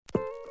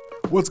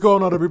What's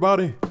going on,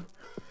 everybody?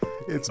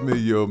 It's me,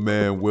 your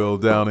man, Will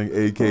Downing,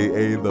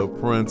 aka the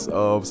Prince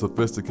of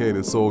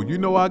Sophisticated Soul. You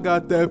know I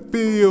got that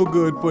feel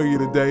good for you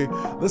today.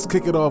 Let's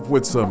kick it off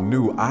with some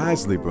new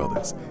Isley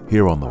Brothers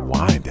here on the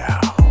Wind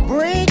Down.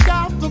 Break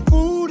out the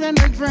food and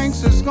the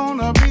drinks, it's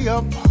gonna be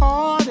a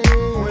party.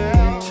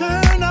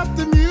 Turn up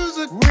the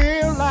music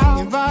real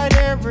loud, invite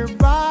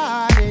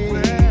everybody.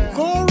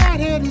 Go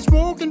right ahead and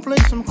smoke and play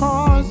some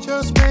cards,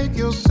 just make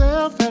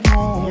yourself at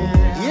home.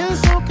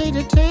 It's okay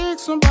to take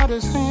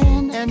somebody's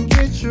hand and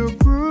get your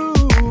groove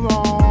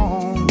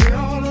on. We're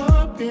all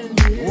up in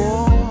here.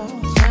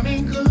 Whoa.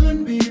 Jamming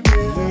couldn't be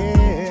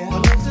better. I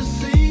love to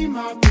see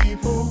my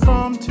people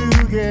come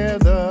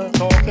together,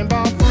 talking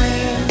about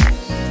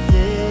friends,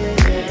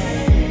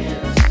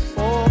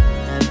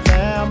 and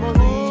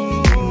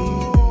family.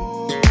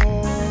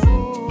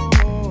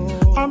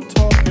 I'm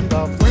talking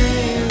about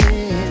friends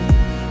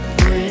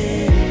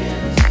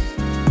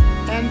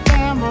and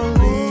family.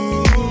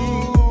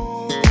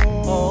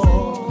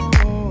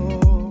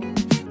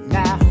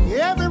 Now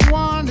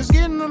everyone is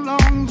getting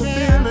along, the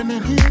feeling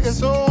in here is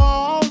so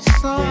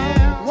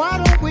awesome. Why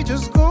don't we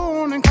just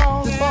go on and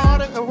call this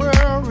party a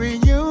world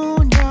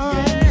reunion?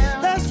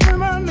 Let's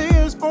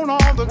reminisce on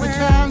all the good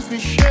times we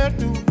shared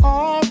through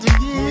all the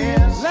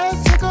years.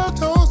 Let's take a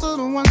toast to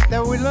the ones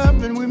that we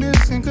loved and we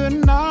miss and could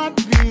not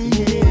be.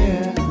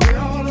 We're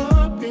all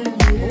up in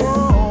here.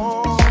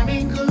 Whoa.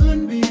 Timing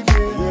couldn't be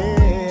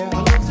better. I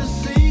love to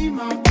see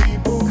my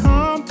people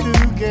come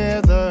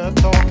together,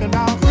 talking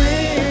about friends,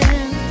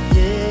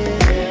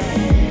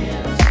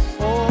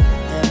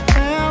 and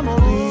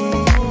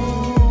family.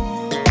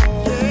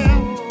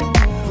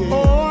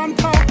 Oh, I'm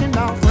talking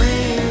about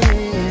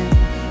friends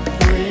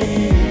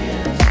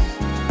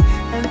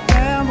and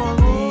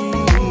family.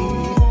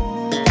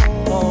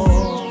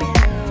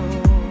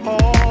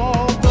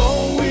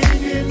 Although we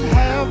didn't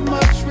have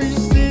much, we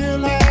still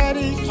had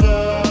each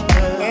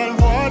other. And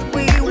what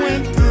we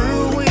went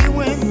through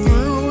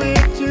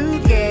it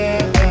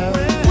together.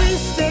 We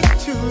stick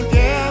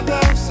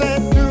together,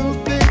 said through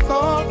thick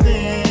or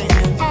thin.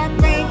 I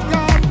thank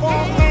God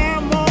for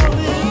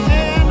family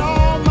and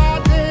all my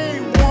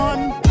day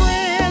one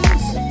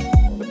friends.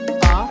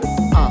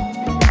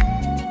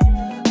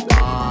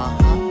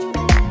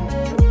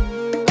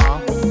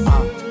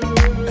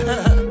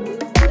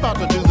 We're about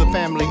to do the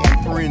family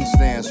and friends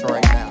dance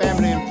right now.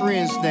 Family and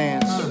friends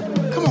dance.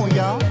 Come on,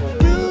 y'all.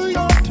 Do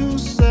your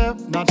two-step.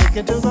 Now take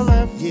it to the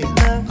left.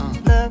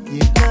 Left.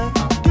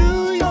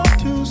 Do your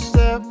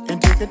two-step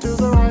and take it to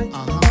the right.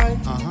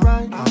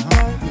 Right.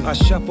 I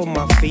shuffle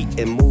my feet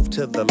and move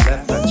to the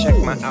left. I check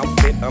my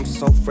outfit, I'm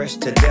so fresh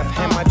to death.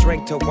 Hand my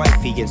drink to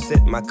wifey and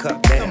sit my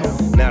cup down.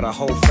 Now the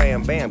whole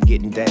fam bam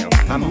getting down.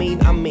 I mean,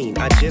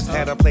 I just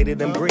had a plate of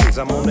them greens.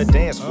 I'm on the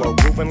dance floor,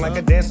 grooving like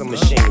a dancing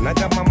machine. I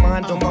got my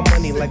mind on my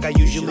money like I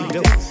usually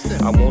do.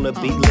 I wanna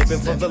be living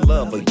for the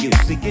love of you.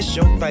 See, it's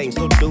your thing,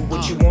 so do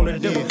what you wanna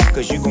do.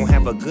 Cause you gon'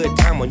 have a good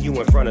time when you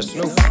in front of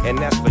Snoop. And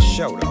that's for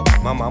sure though.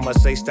 My mama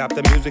say stop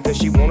the music cause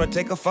she wanna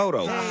take a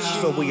photo.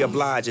 So we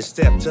oblige and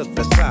step to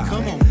the side.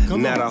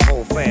 Now the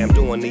whole fam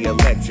doing the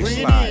electric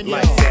slide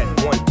like that.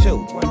 1,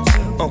 2.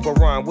 Uncle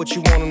Ron, what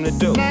you want him to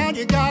do? Now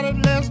you got it,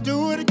 let's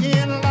do it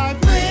again like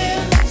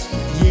friends.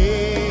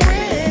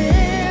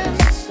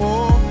 Friends.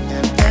 Oh,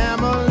 and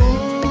family.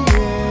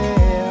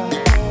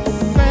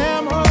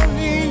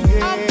 Family.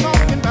 I'm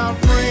talking about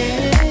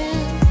friends.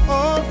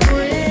 Oh,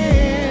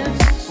 friends.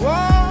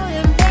 Oh,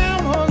 and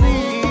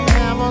family.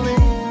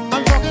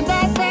 I'm talking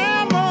about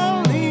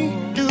family.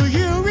 Do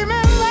you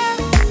remember?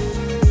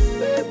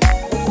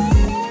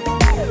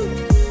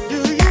 Do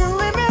you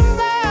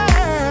remember?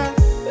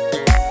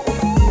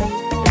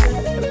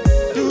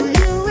 Do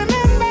you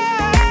remember?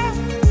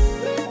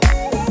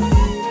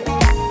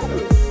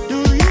 Do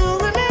you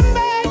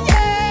remember?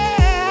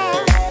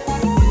 Yeah.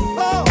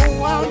 Oh,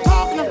 I'm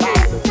talking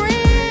about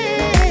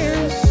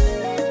friends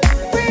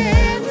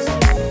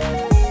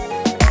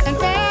and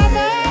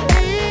family.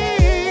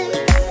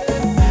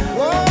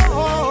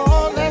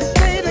 Whoa, let's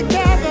stay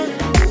together.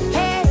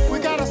 Hey, we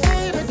gotta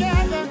stay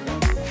together.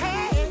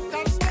 Hey,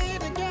 gotta stay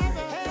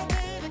together.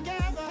 Stay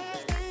together.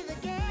 Stay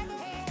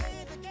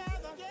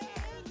together.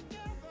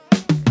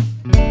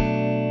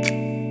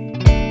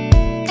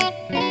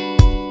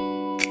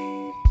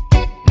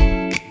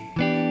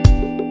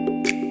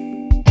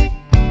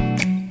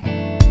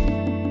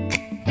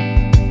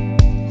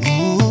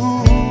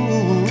 Ooh,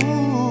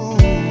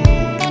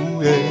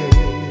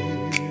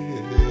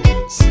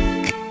 yes.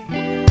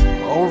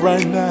 All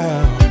right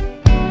now.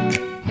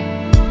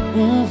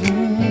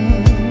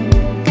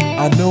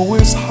 I know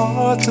it's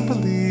hard to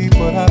believe,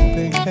 but I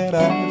think that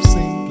I've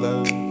seen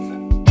love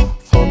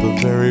for the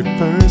very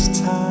first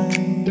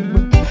time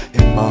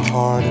in my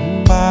heart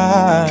and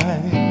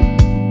mind.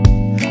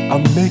 I'll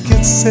make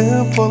it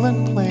simple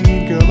and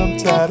plain, girl. I'm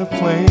tired of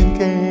playing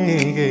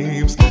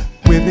games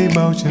with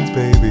emotions,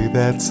 baby.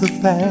 That's a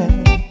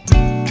fact.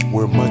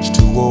 We're much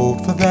too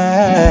old for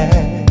that.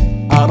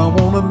 I don't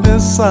wanna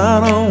miss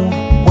out on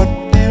what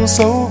feels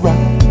so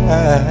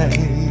right.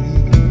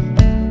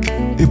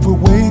 If we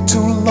wait too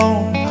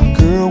long,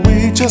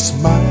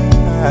 just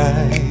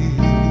might.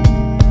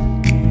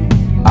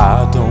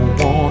 I don't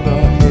wanna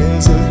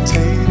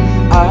hesitate.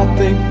 I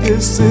think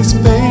this is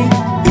fate.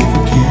 If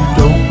you'd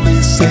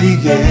only say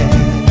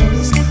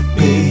yes,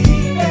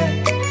 baby,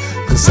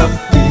 'cause I'm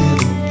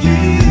feeling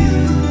you.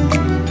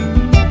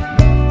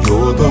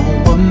 You're the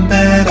one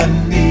that I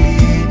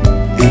need.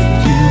 If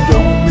you'd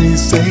only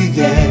say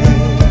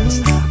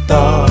yes,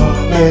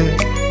 darling,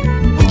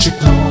 what you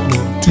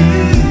gonna do?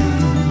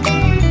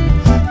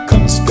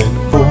 Come spend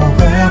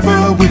forever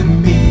with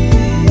me.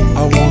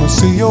 I wanna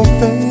see your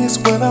face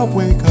when I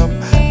wake up.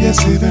 Yes,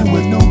 even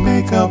with no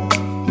makeup.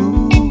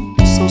 Ooh,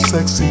 so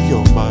sexy,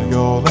 you're my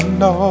all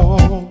in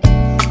all.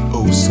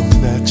 Oh, so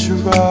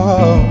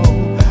natural.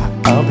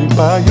 I'll be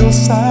by your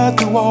side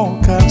through all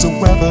kinds of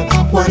weather.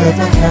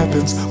 Whatever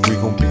happens, we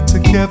gon' be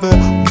together.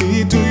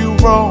 Me do you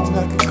wrong,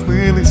 I can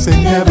clearly say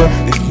never.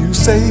 If you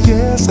say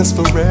yes, that's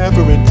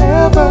forever and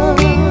ever.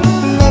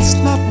 Let's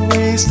not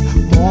waste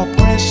more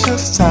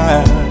precious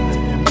time.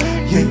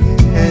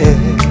 Yeah,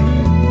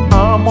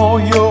 I'm all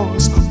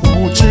yours,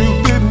 won't you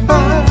be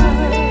mine?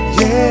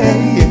 Yeah,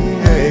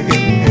 yeah,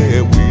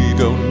 yeah. We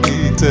don't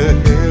need to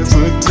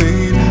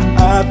hesitate.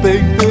 I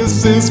think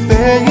this is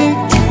fate.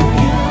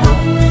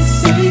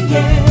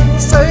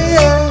 Say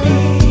yes,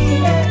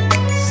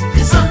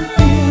 'cause I'm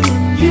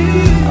feeling you.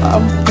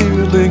 I'm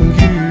feeling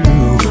you.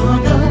 You're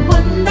the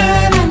one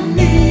that I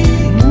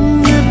need.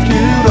 If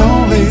you'd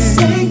only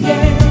say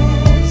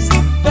yes,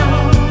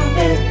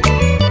 darling,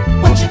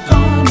 what you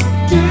gonna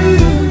do?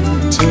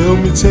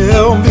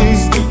 tell me,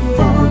 Stay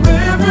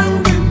forever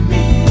with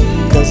me.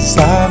 'cause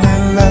I'm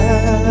in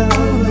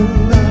love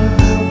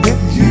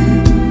with you.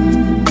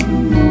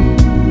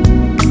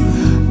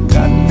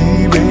 Got me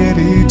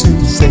ready to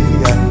say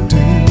I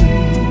do.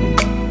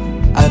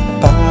 I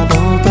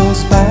follow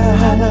those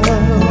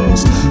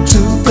vows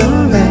to the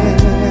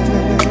letter.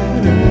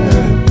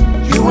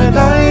 You and I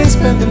ain't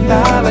spending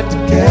our life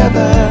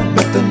together.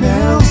 Nothing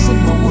else in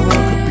the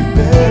world could be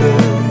better.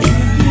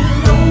 If you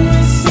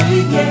only say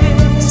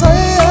yes,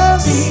 Say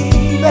yes,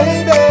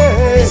 baby,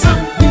 'cause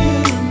I'm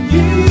feeling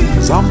you.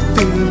 'cause I'm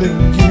feeling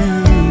you.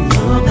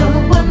 You're the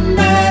one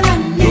that I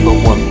need. You're the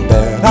one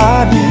that I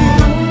need.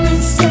 Only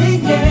say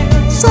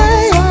yes, Say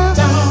yes,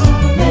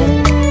 darling,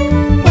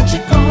 what you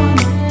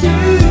gonna do?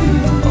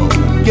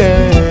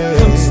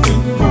 yeah. Stay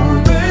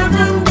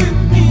forever with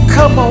me.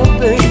 Come on,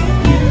 baby.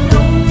 You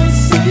only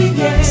say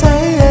yes,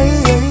 Say yeah.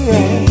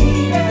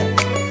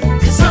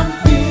 'cause I'm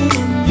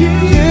feeling you.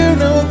 You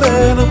know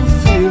that I'm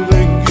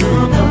feeling you.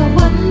 You're the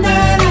one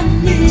that I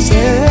need. Say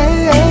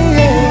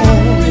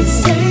Only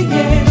say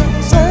yes,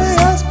 say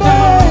yes,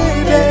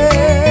 baby.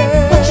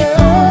 what you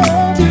gonna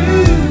do?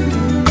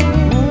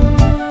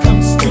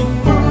 Come stay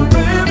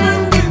forever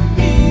with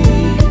me.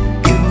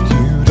 If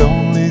you'd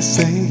only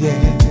say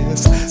yes,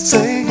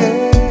 say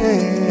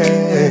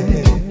yes.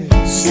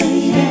 Say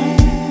yes,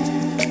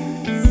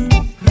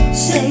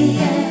 say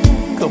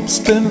yes, Come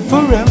spend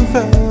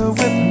forever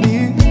with me.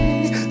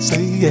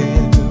 Say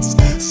yes,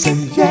 say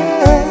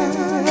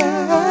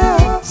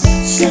yes,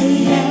 say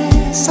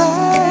yes,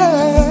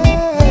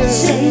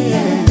 say say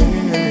yes.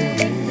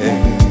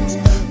 yes,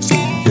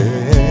 say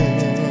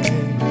yes.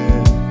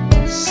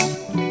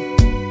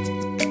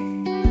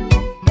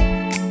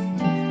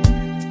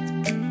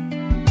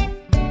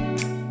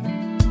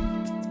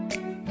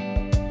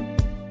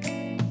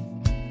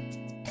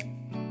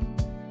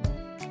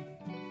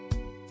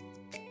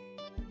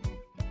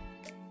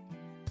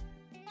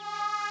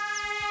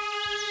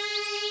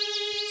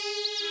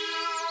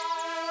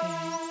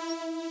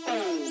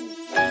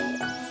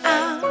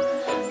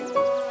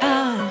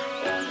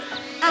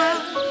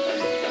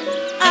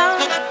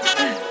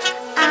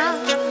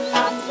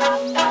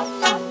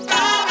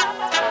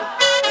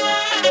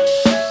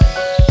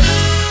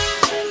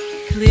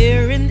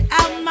 Clearing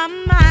out my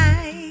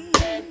mind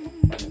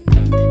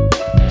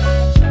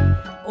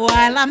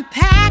while I'm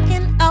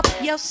packing up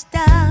your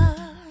stuff.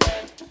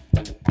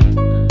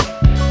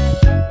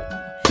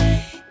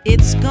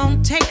 It's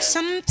gonna take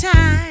some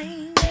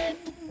time,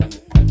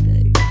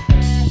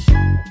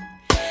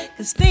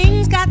 'cause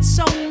things got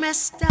so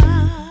messed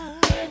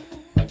up.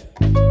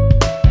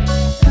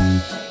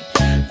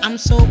 I'm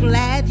so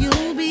glad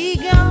you'll be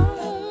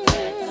gone.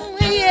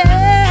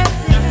 Yeah,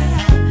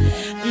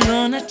 I'm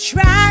gonna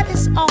try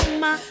this on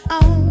my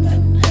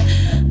own,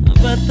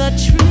 but the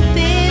truth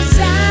is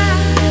I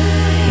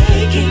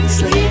can't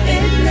sleep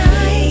at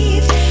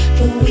night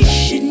for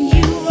wishing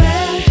you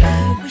were.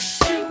 I wish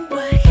you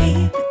were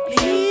here with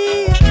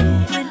me,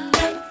 doing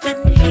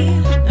nothing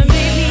here.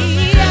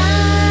 Baby, I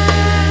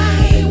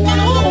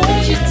wanna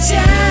hold you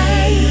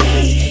tight.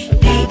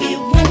 Baby,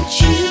 won't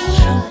you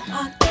come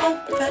on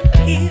over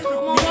here?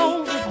 Come on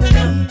over.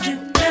 Come do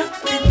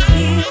nothing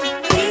here with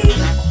me.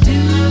 Do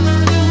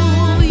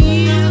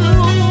you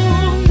know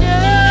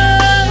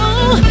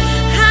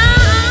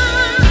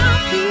how I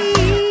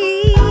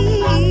feel?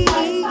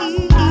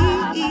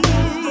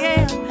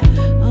 Yeah.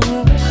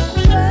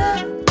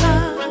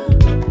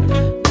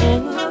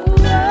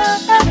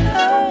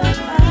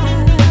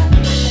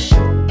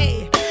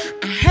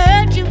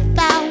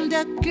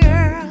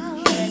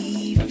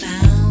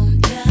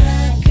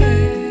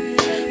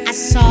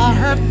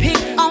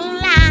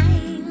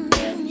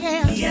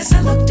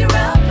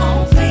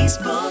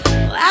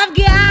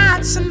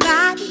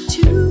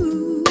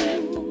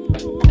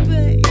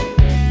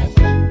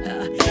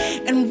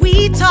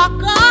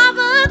 talk all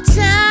the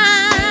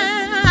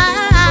time.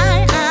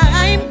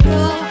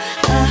 Go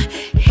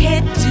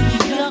ahead, do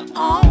your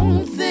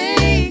own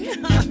thing.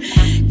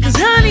 'Cause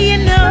honey, you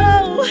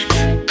know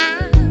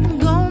I'm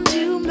gon'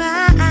 do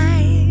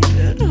mine.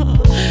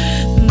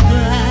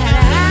 But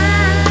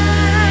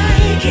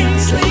I can't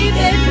sleep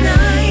at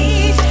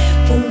night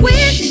for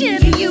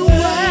wishing you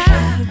were.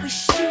 I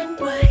wish you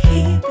were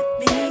here with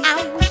me. I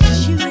wish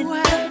you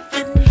were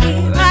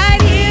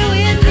right here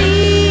with me.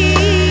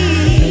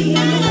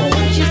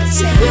 Won't you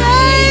tell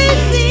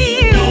me,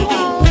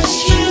 won't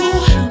you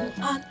come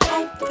on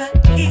over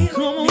here?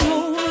 Come on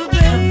over,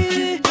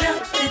 baby.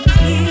 Nothing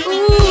here.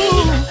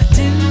 Ooh,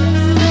 do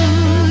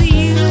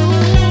you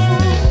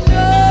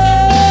know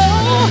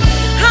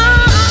how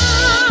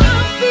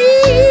I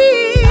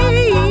feel?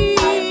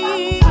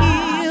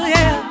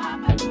 Yeah.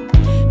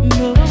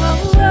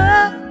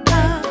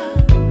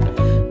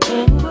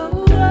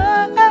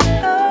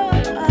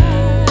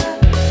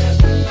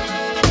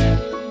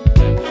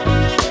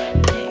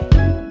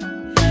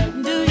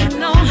 Do you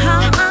know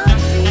how I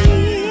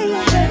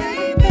feel,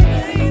 baby?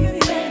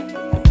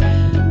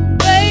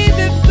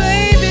 Baby,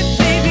 baby,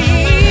 baby,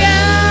 I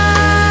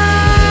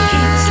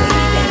can't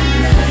sleep at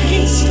night.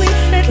 Can't sleep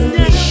at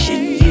night.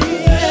 Wishing you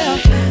were.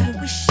 I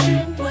wish you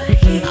were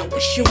here. I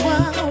wish you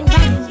were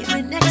right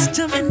here next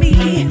to me.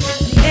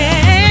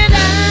 And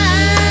I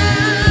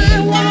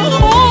wanna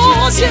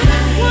hold you,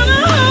 tight,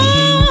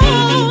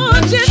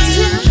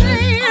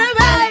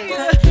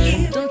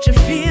 baby. Don't you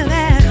feel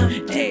that?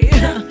 Hey,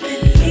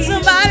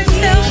 somebody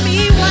tell me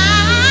why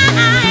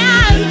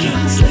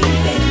can't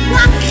sleep at night.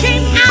 Why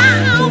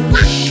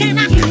can't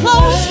I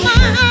close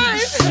my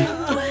eyes?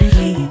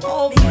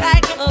 All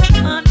right up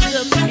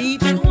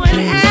underneath when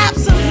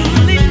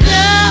absolutely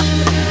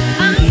nothing.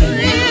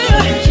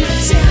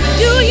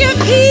 Do you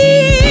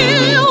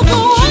feel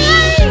the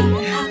way?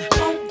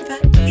 Over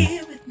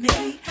here with me.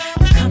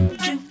 Come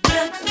do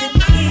nothing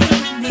here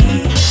with me.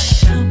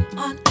 Come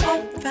on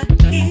over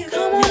here.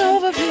 Come on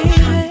over, baby.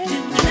 Do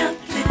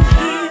nothing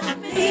here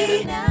with me.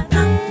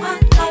 Come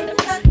on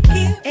over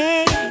here.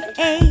 Hey,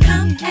 hey.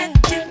 Come and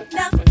do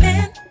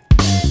nothing.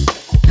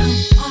 Come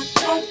on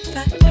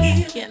over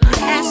here. Can I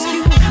ask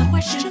you a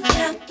question?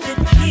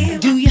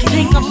 Do you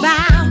think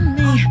about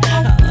me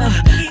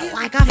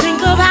like I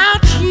think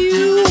about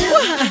you?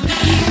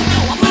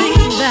 I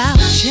think about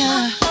you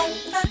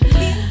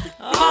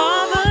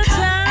all the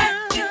time.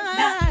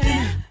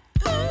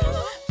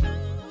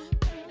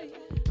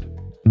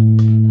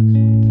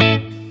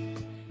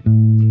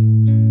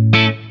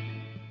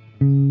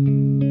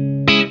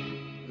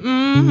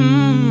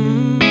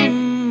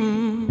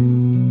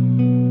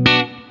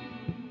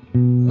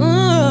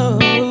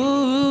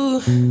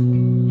 Ooh.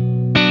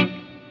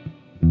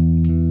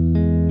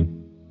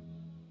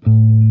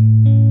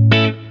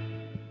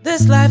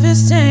 This life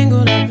is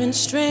tangled up in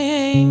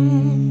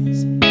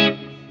strings.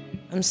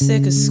 I'm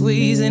sick of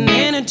squeezing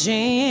inner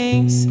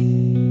jinx,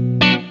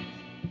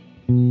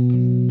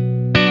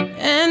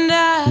 and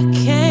I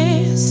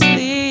can't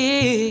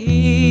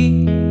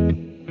sleep.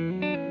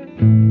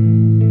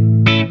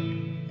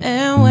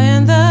 And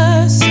when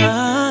the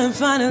sun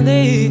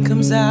finally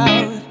comes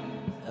out,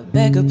 I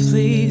beg her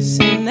please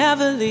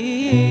never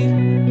leave.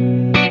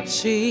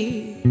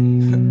 She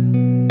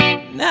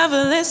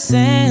never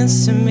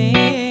listens to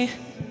me.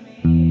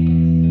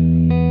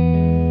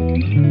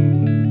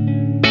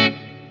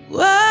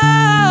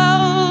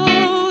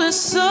 Whoa, it's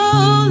so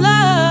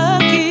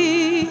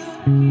lucky,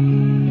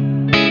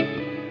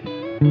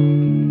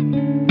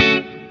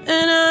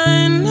 and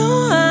I know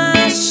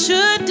I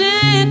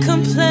shouldn't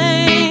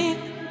complain.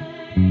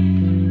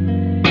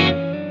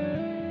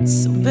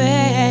 So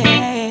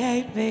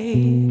baby,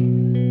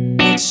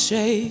 let's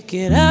shake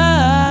it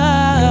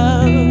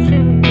up.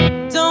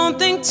 Don't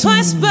think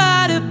twice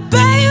about it,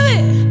 baby.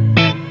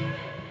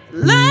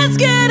 Let's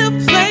get a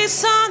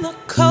place on the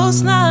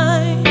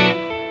coastline.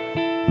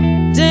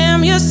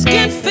 Damn, your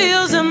skin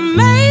feels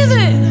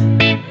amazing.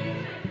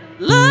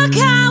 Look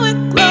how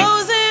it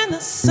glows in the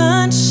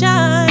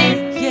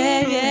sunshine.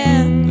 Yeah,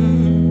 yeah.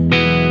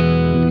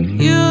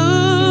 You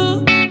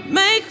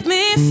make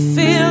me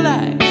feel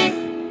like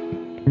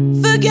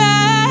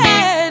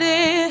forget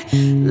it.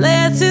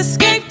 Let's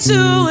escape to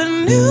a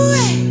new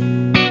way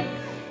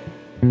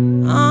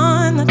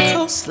on the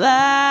coastline.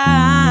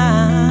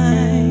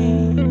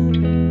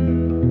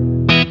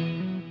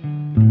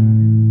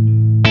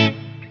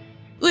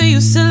 We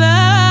used to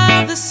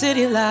love the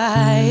city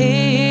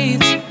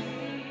lights,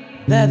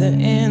 leather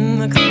in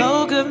the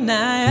cloak of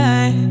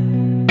night,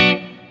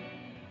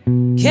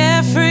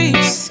 carefree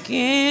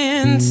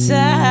skin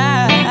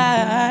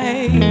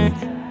tight.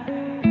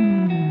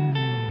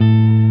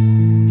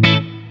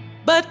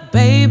 But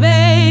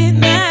baby,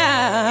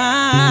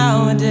 nowadays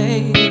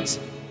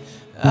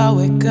I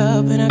wake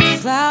up in a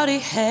cloudy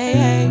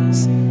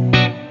haze.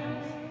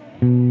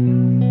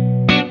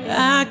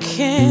 I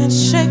can't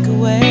shake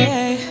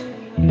away.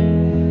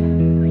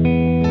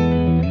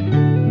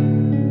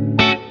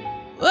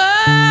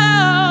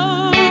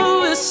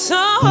 Whoa, it's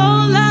so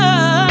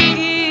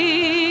lucky,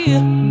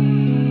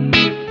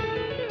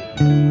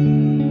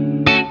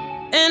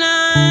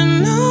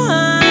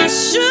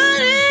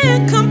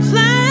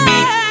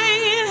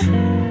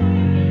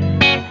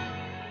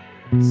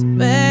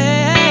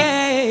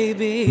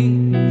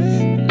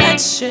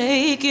 let's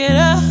shake it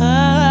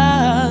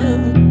up.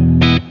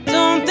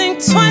 Don't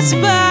think twice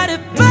about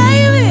it,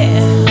 baby.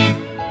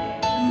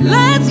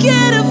 Let's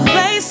get a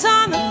place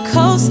on the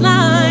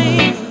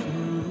coastline.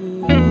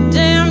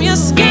 Damn, your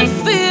skin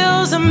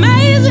feels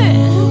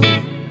amazing.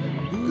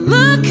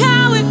 Look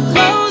how it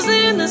glows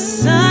in the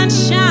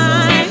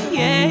sunshine,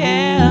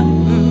 yeah.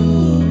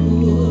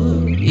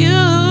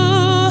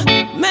 You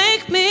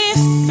make me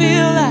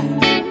feel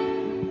like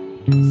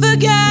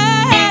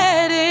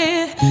forget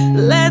it.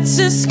 Let's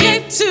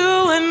escape to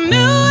a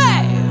new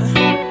wave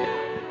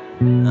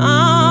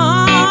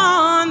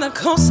on the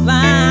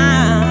coastline.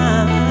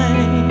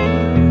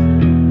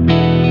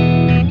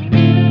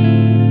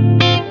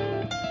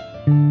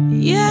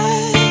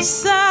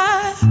 Yes,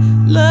 I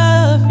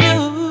love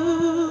you.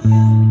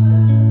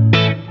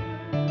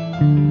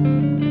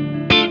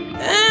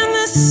 And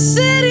the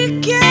city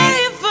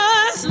gave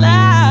us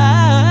life.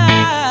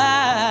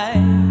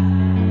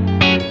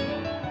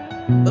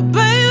 But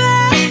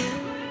baby,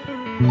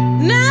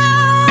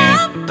 now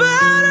I'm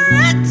about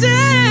ready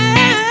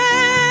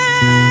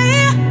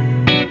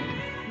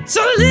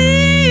to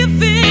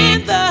leave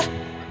in the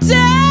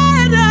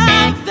dead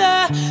of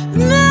the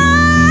night.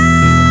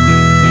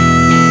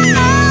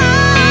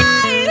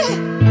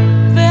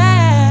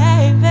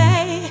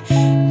 Baby,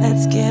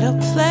 let's get a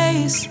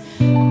place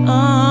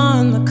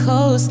on the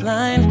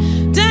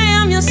coastline.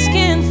 Damn, your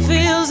skin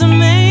feels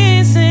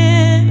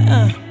amazing.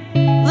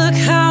 Look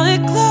how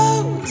it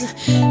glows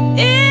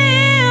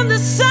in the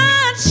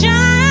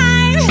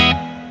sunshine.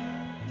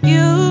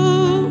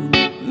 You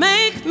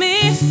make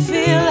me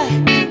feel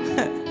like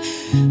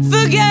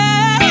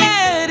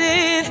forget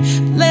it.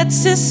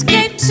 Let's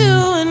escape to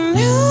a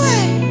new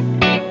way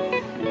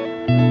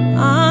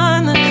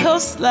on the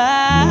coastline.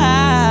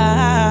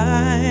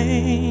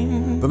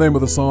 The name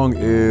of the song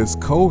is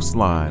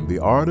Coastline. The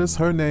artist,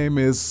 her name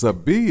is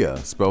Sabiyah,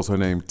 spells her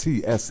name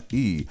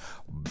T-S-E-B-I-Y-A-H.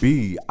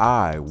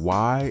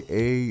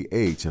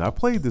 And I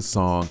played this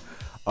song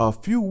a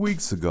few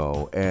weeks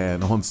ago,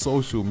 and on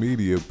social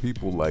media,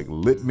 people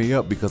lit me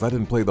up because I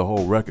didn't play the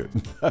whole record.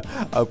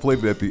 I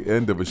played it at the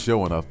end of a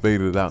show and I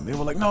faded it out. And they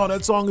were like, no,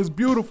 that song is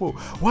beautiful.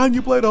 Why didn't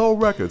you play the whole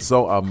record?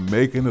 So I'm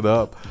making it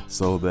up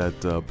so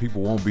that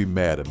people won't be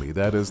mad at me.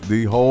 That is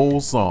the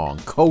whole song,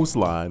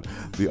 Coastline.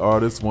 The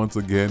artist, once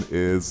again,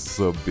 is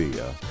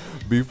Sabiyah.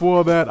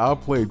 Before that, I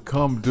played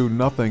Come Do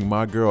Nothing,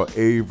 my girl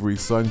Avery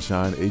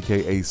Sunshine,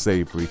 a.k.a.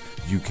 Savory.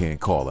 You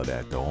can't call her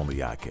that, though.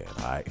 Only I can,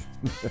 all right?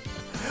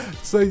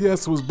 Say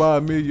Yes was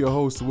by me, your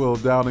host, Will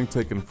Downing,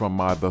 taken from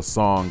my The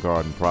Song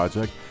Garden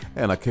project.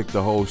 And I kicked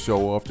the whole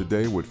show off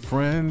today with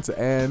Friends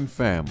and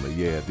Family.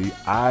 Yeah, the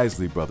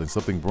Isley Brothers,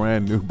 something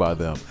brand new by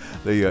them.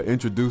 They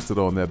introduced it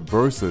on that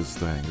Versus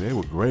thing. They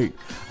were great.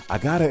 I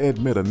gotta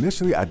admit,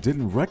 initially I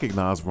didn't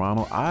recognize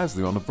Ronald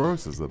Isley on the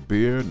Versus. The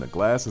beard and the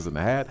glasses and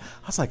the hat.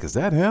 I was like, is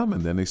that him?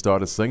 And then they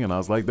started singing. I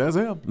was like, that's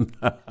him.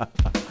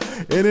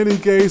 In any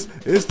case,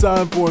 it's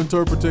time for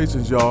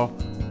interpretations, y'all.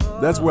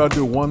 That's where I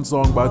do one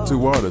song by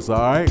two artists,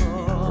 all right?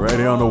 Right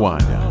here on the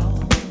Wind Down.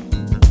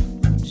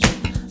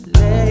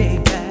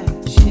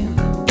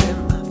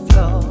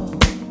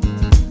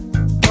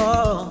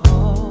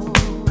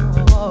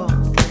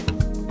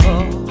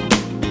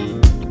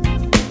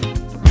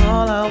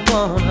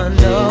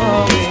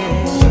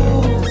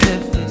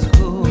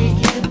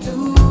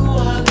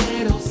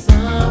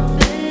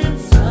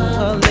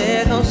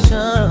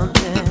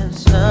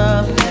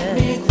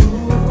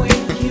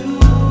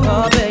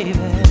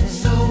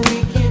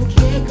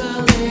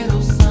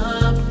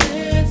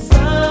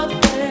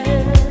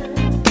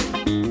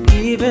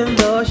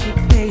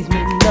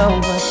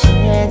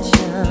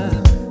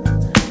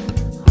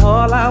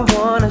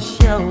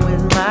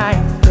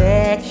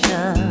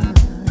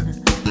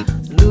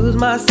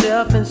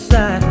 Myself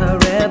inside her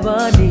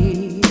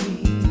ebony,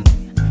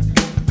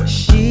 but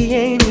she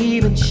ain't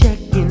even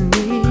checking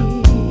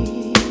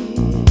me.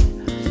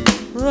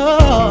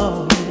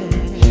 Oh,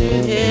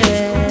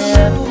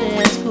 yeah,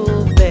 it's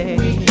cool, babe.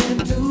 We can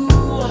do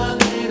a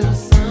little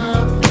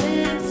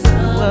something,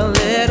 something. A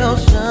little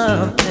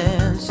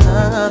something,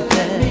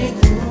 something.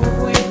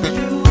 With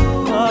you,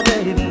 oh,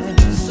 baby.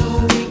 So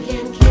we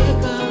can kick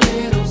a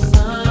little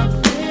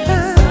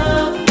something,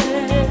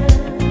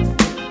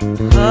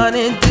 something.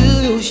 Honey,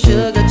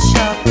 sugar,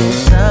 chocolate,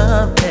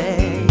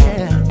 something,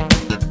 yeah.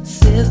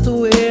 Sister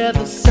with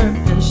a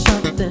certain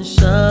something,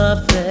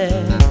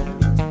 something.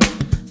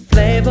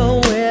 Flavor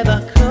with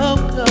a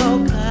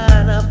cocoa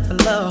kind of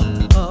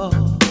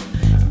flow.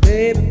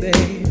 Baby,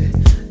 baby,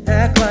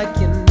 act like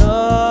you know.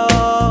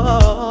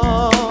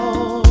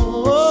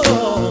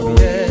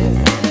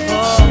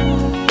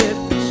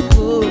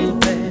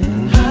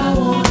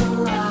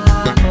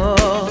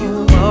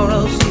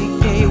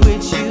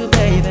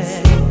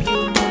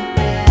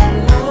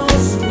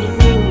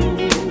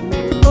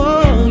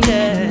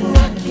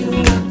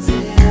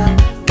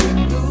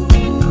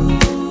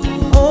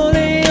 Oh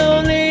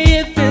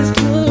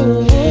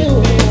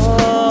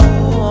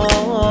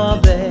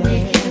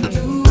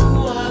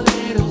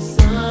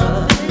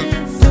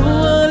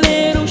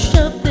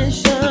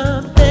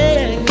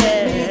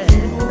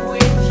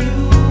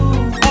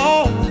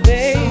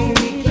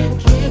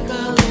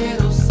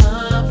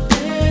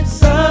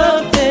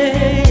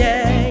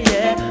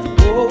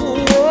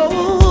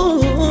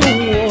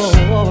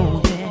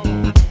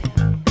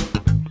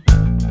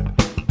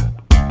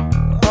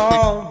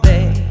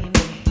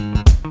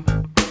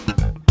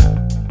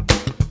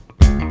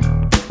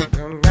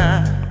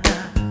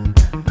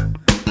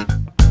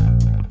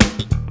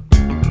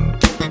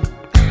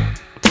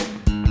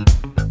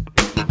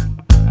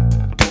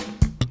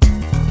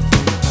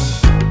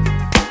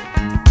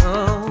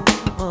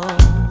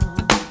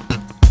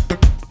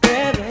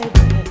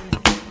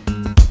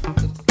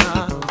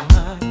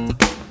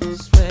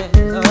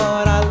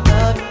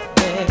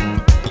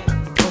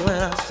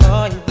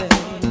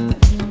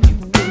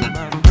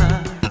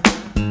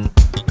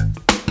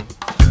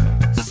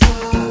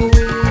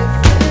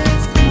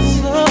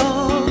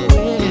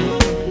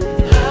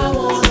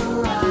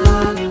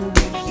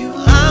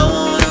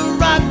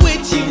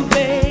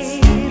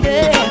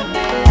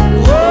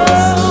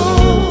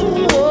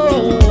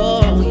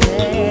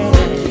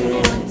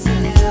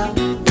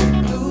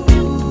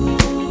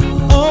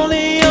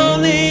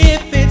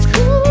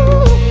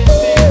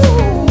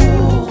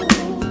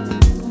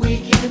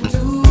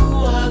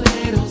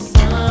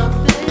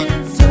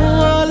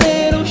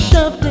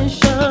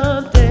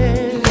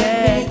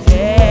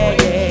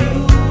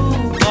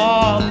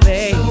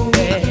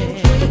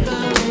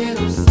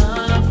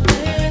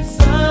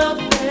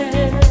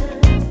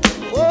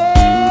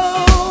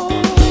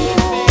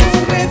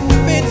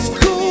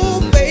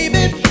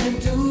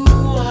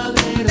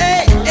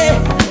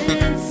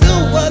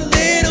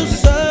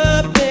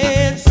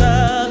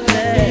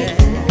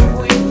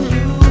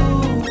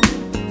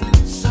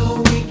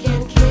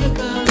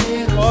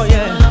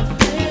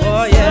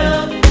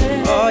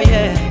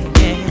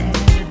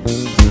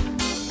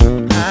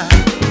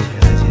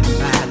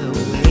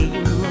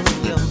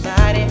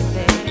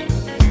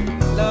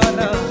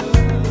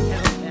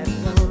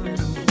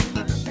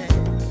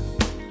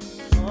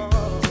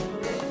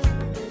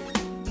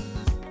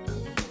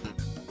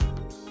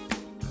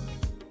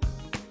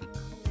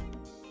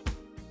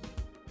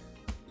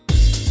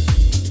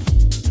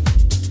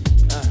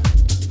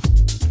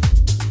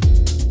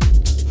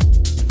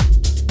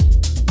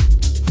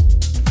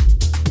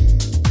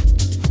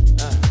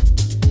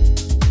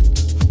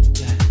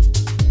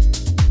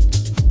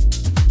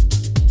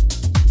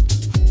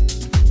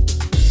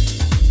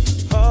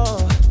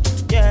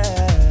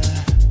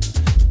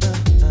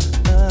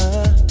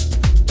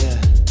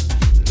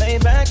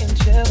can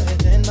chill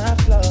within my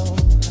flow.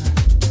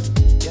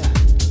 Yeah.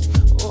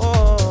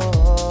 Oh,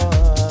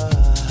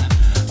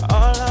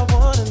 all I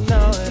wanna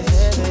know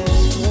is if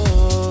it's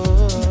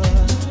cool.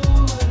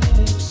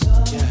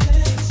 Yeah.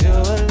 Do a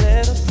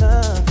little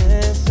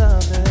something,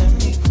 something.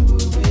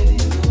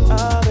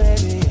 Oh,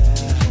 baby, yeah.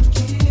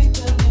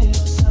 Yeah.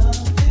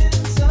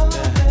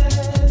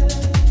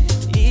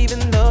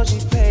 Even though she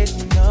pays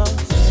me no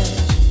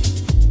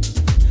attention,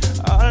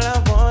 all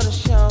I wanna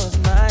show is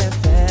my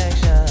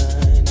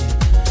affection.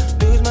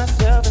 Lose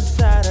myself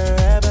inside her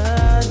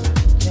heaven,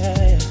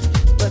 yeah.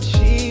 But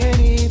she ain't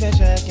even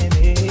checking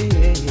me,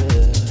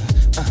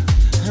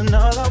 yeah. And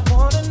all I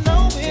wanna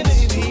know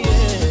is, baby,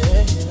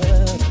 yeah.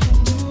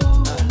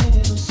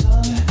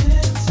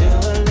 Do a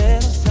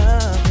little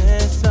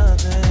something,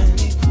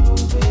 something.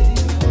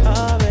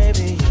 Oh,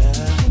 baby, yeah.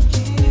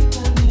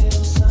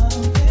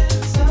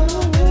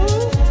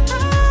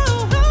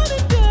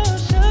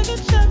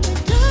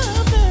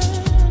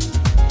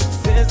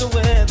 Sizzle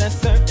with a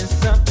certain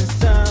something,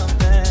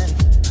 something.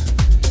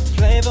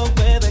 Flavor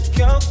with a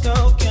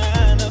cocoa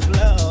kind of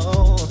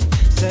flow.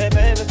 Say,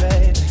 baby,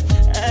 baby,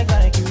 act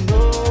like you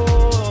know.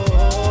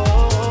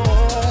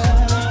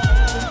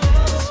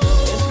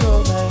 It's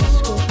cool, baby,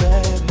 it's cool,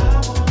 baby.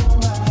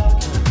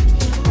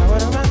 I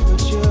wanna rock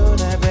with you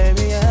now,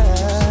 baby,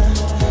 yeah.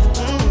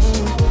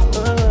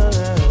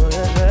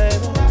 Yeah,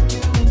 baby.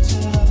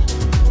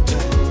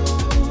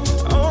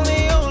 Only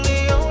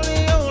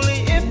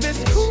if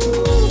it's cool.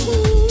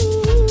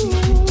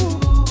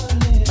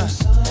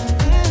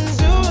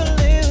 Do a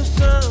little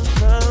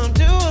something,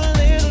 do a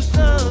little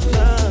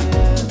something,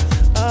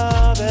 yeah.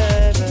 Oh,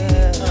 baby.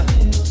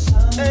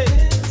 Hey,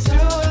 do a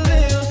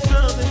little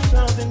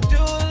something, do a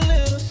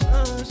little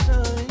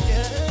something,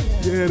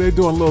 yeah. Yeah, they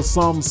doing a little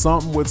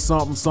something with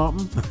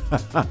something.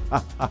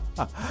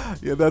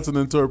 Yeah, that's an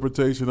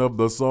interpretation of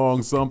the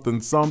song Something.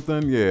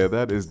 Yeah,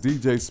 that is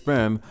DJ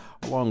Spen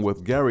along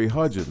with Gary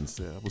Hudgens.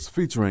 It was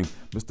featuring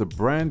Mr.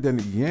 Brandon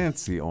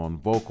Yancey on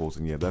vocals.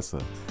 And yeah, that's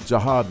a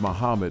Jahad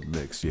Muhammad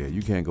mix. Yeah,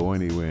 you can't go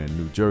anywhere in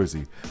New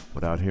Jersey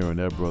without hearing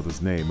that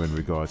brother's name in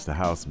regards to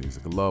house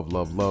music. Love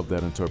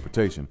that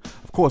interpretation.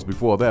 Of course,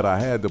 before that, I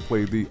had to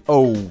play the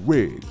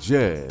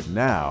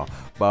Original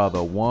by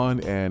the one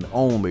and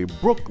only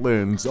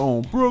Brooklyn's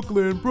own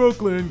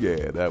Brooklyn.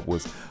 Yeah, that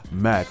was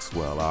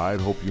Maxwell. All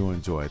right, hope you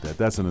enjoyed that.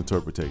 That's an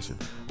interpretation.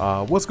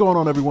 What's going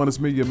on, everyone? It's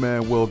me, your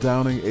man, Will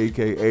Downing,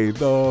 a.k.a.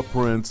 the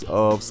Prince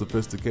of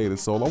Sophisticated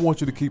Soul. I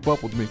want you to keep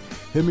up with me.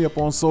 Hit me up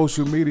on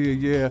social media.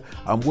 Yeah,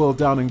 I'm Will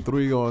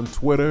Downing3 on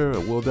Twitter,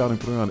 Will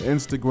Downing3 on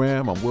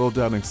Instagram. I'm Will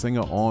Downing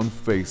Singer on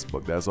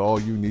Facebook. That's all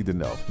you need to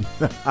know.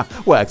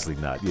 Well, actually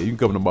not. Yeah, you can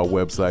come to my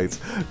websites.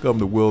 Come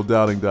to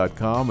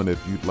willdowning.com. And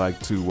if you'd like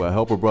to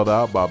help a brother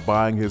out by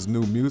buying his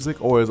new music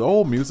or his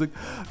old music,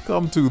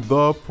 come to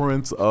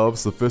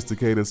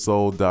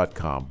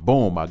theprinceofsophisticatedsoul.com.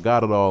 Boom, I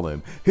got it all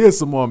in. Here's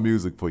some more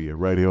music for you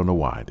right here on the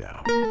Wind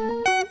Down.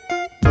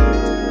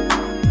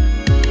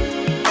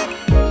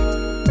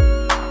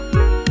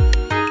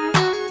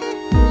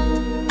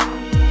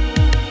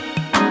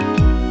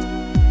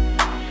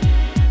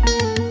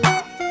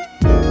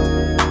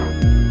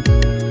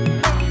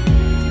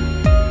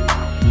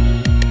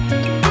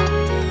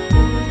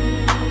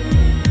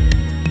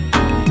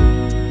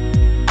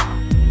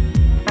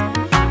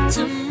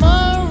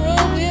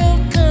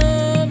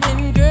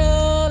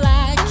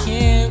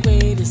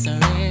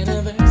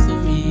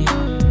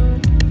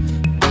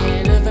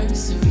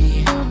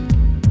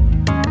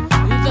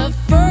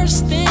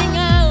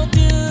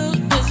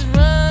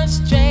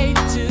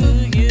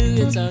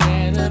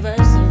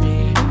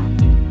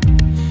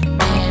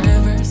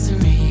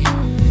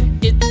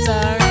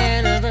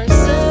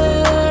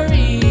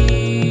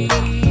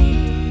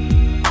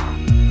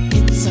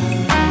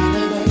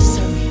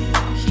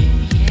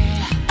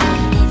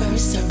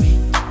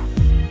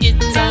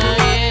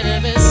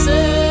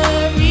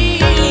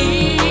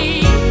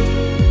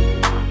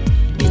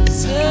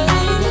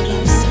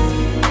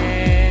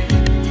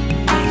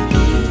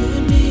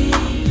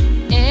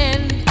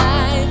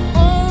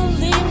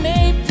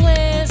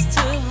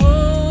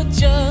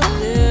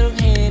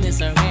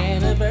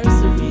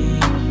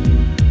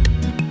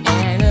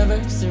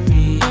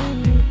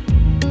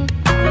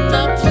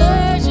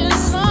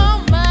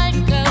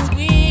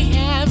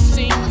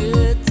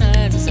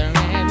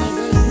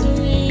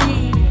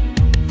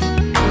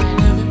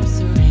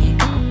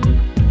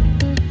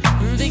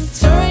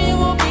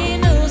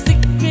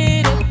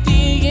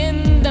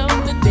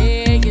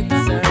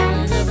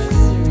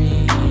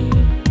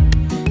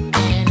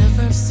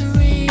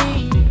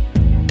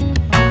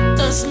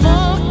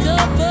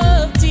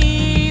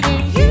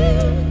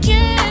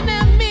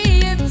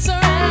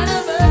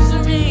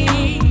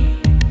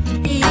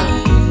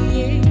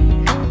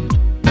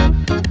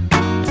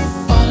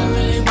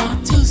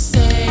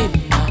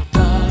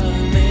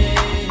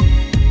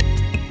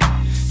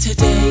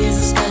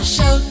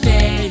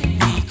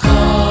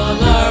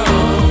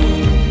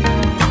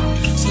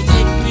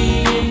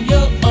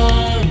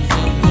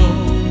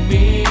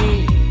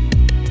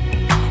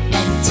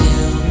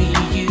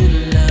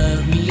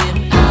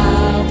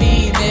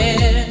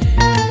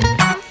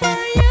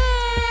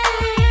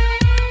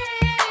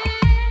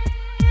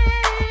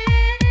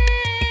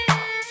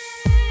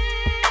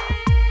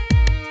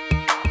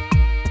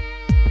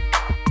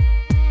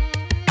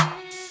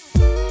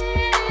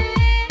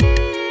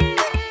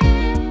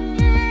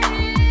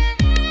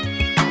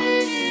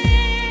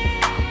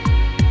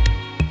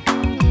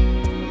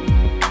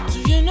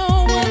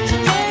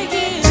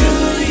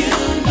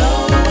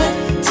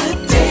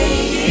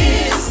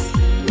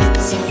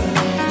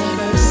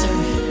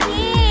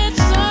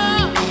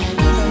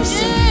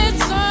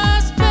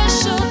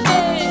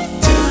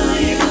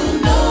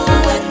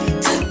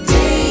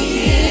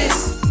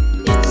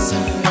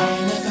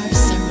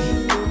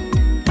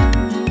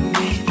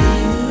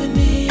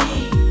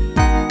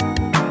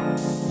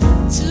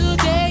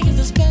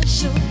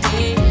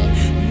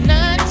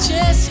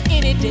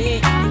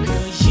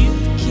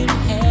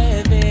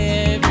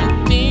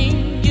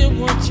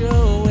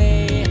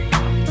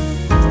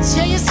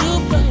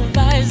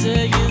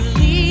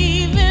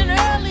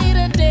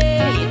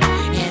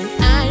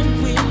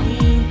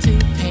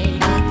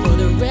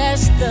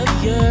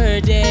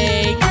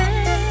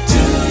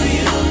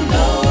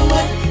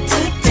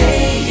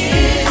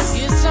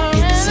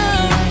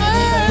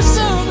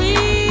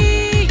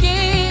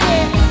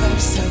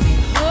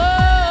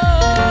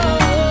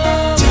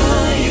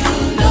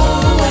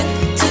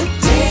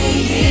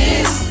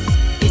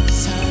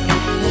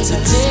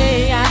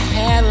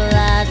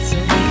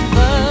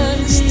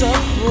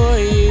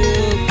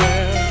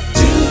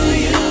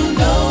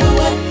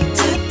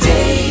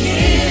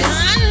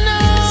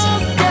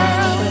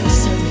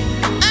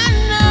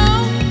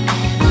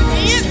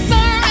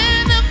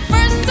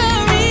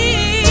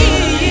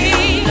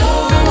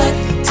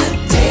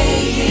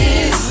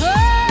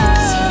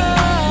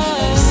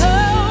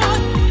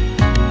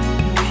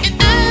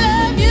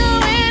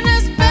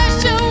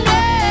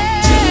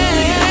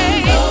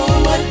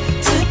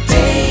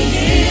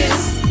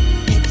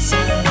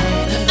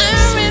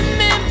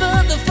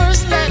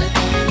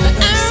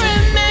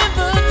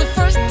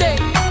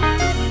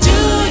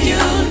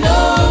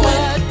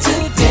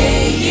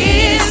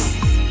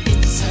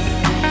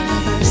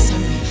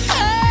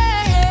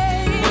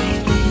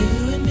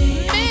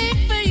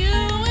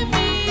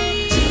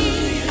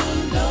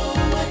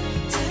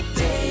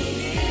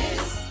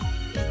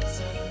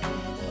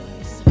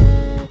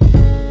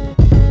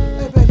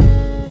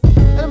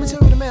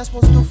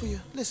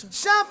 Listen,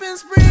 shopping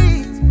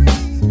spree.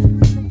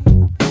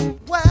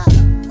 Wow,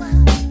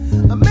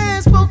 a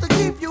man's supposed to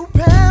keep you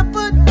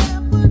pampered.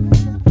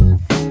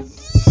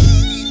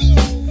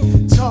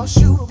 Toss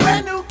you a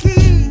brand new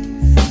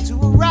key to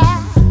a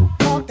ride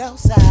parked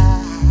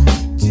outside.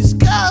 Just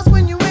cause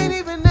when you ain't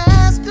even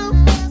asked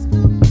them.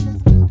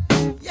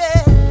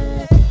 Yeah.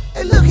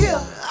 Hey, look here,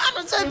 I'm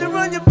the type to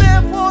run your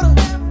bathwater.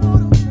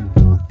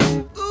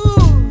 Ooh,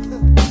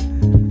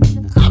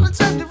 I'm the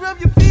type to rub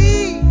your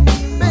feet.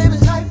 Baby,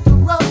 type to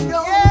rub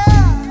your feet.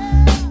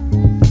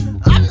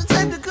 I'm the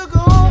type to cook a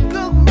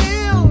home-cooked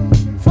meal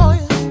for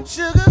you,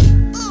 sugar.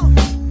 Ooh,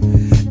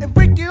 and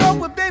break you up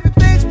with baby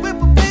face whip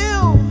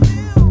appeal.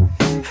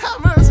 Have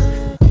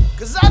mercy,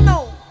 'cause I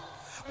know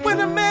when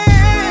a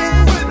man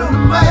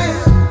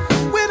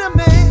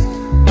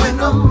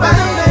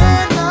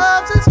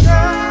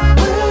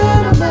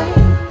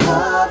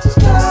loves his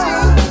girl,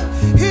 see,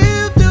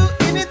 he'll do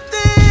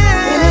anything,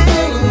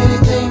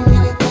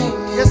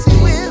 yes he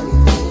will,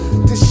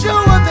 to show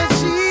her that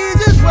she's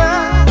his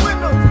world. When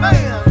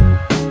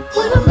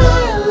a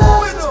man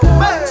loves his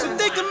girl, so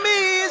think of me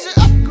as your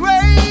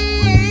upgrade.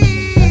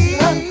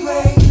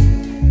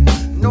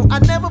 No, I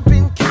never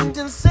been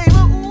Captain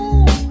Saver.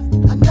 Ooh,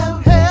 I never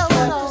been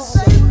Captain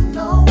Saver,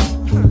 no.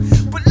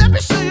 But let me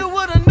show you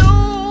what I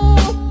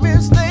know,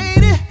 Miss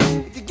Lady.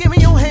 If you give me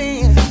your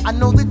hand, I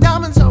know the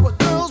diamonds are a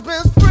girl's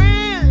best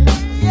friend.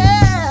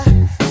 Yeah,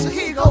 so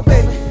here you go,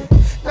 baby.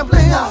 Now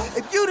play out.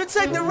 If you to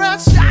take the right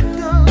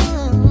shotgun,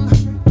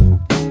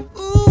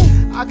 ooh,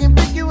 I can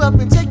pick you up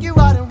and take you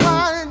out and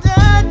wine and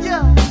dine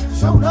ya.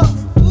 Showed up.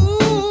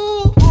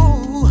 Ooh,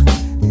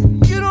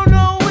 you don't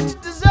know what you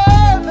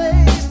deserve,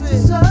 baby.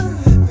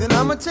 Then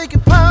I'ma take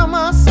it upon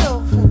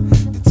myself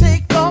to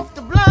take off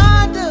the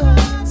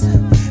blinders,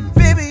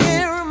 baby,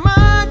 and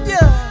remind ya.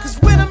 'Cause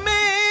when a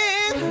man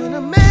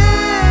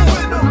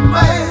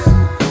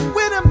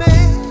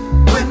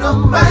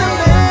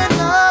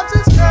loves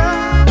his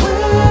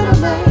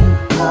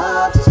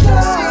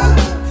girl, see,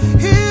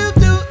 he'll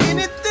do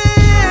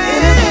anything,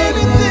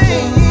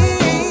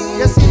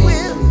 yes he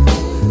will,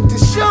 to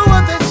show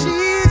her that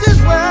she's his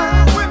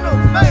world. When a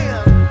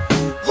man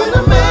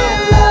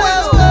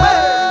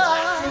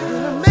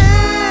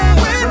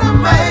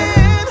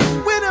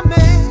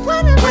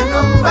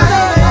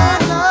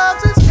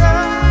loves his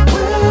girl,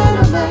 when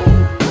a man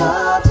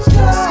loves his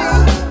girl, see,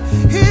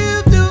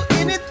 he'll do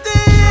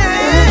anything,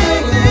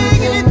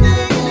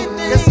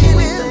 yes he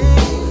will,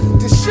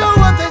 to show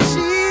her that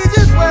she's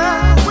his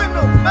world. When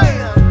a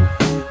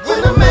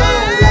man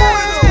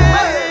loves his girl.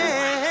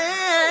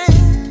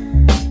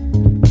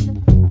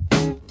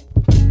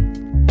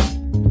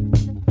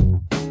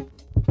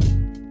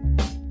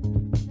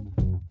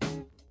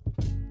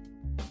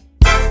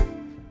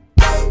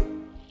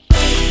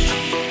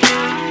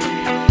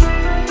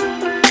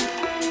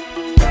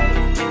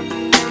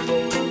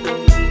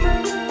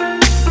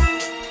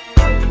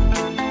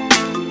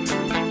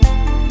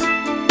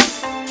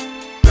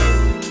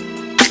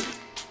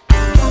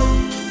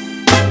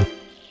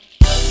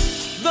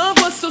 Love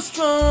was so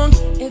strong,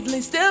 at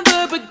least in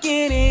the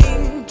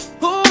beginning.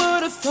 Who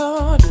would have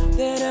thought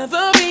there'd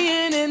ever be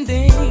an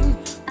ending?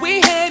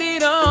 We had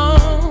it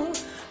all,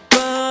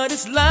 but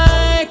it's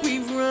like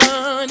we've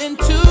run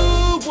into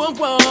a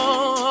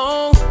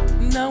wall.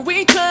 Now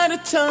we try to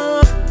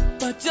talk,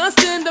 but just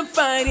end up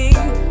fighting.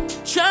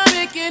 Try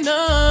making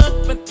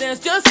up, but there's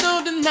just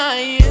no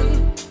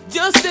denying.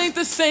 Just ain't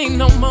the same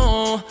no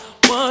more.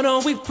 What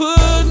are we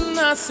putting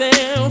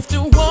ourselves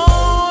through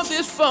all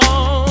this for?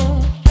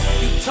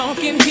 You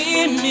talk and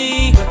hear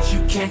me, but you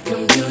can't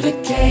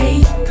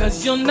communicate,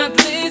 'cause you're not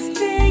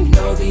listening.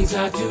 No, these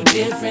are two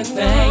different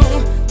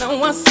things.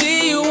 Now I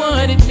see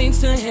what it means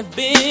to have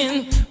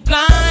been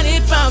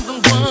blinded by the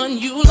one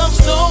you love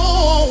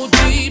so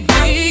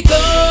deeply.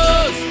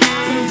 'Cause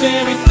the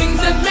very things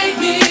that make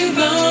me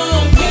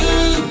love you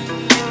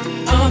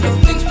are the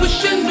things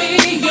pushing me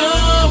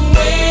your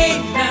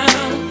way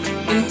now.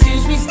 Until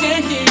we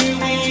stand here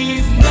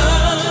with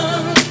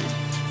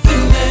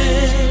nothing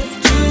left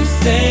to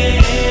say.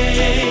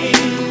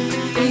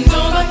 And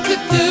all I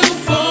could do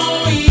for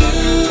you,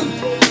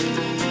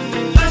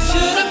 I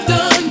should have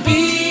done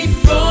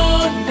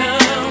before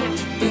now.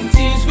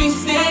 Until we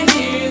stand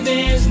here,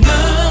 there's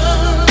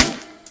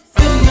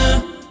nothing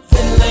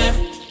left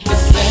to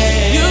say.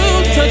 You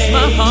touched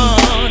my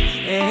heart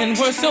and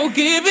were so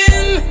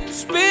giving,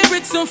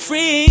 spirit so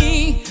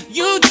free.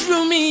 You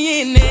drew me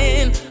in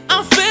and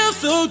I fell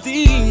so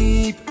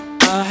deep.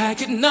 I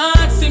could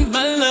not see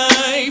my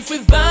life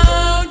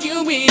without you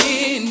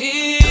in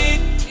it.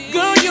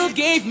 Girl, you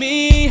gave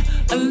me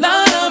a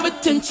lot of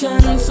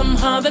attention.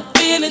 Somehow that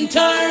feeling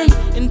turned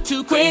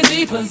into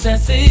crazy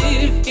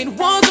possessive. It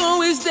was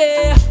always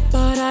there,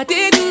 but I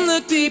didn't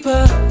look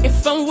deeper.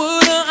 If I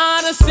would've,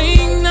 I'd have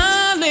seen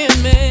our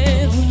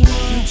limits.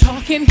 You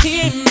talk and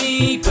hear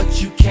me, but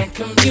you can't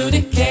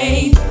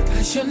communicate,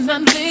 'cause you're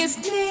not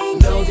listening.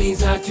 No,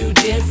 these are two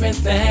different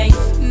things.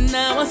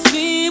 Now I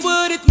see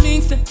what it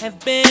means to have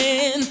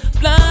been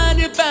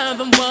blinded by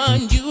the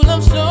one you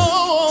love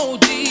so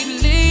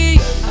deeply.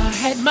 I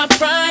had my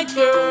pride,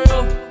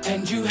 girl.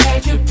 And you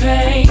had your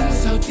pain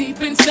so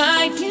deep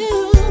inside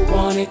you.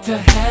 Wanted to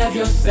have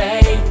your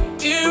say.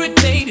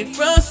 Irritated,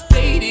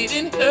 frustrated,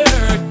 and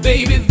hurt.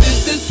 Baby,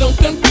 this is so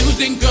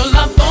confusing, girl.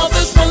 I thought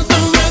this was the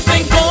real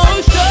thing for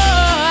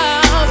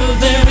sure. So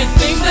there is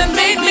things that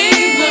made me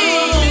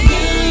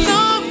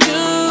love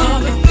you. All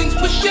the things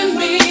pushing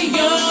me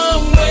your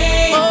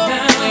way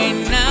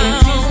now.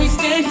 Until we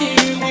stand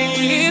here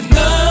with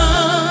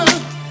love,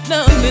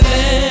 nothing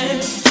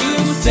left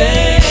to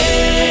say.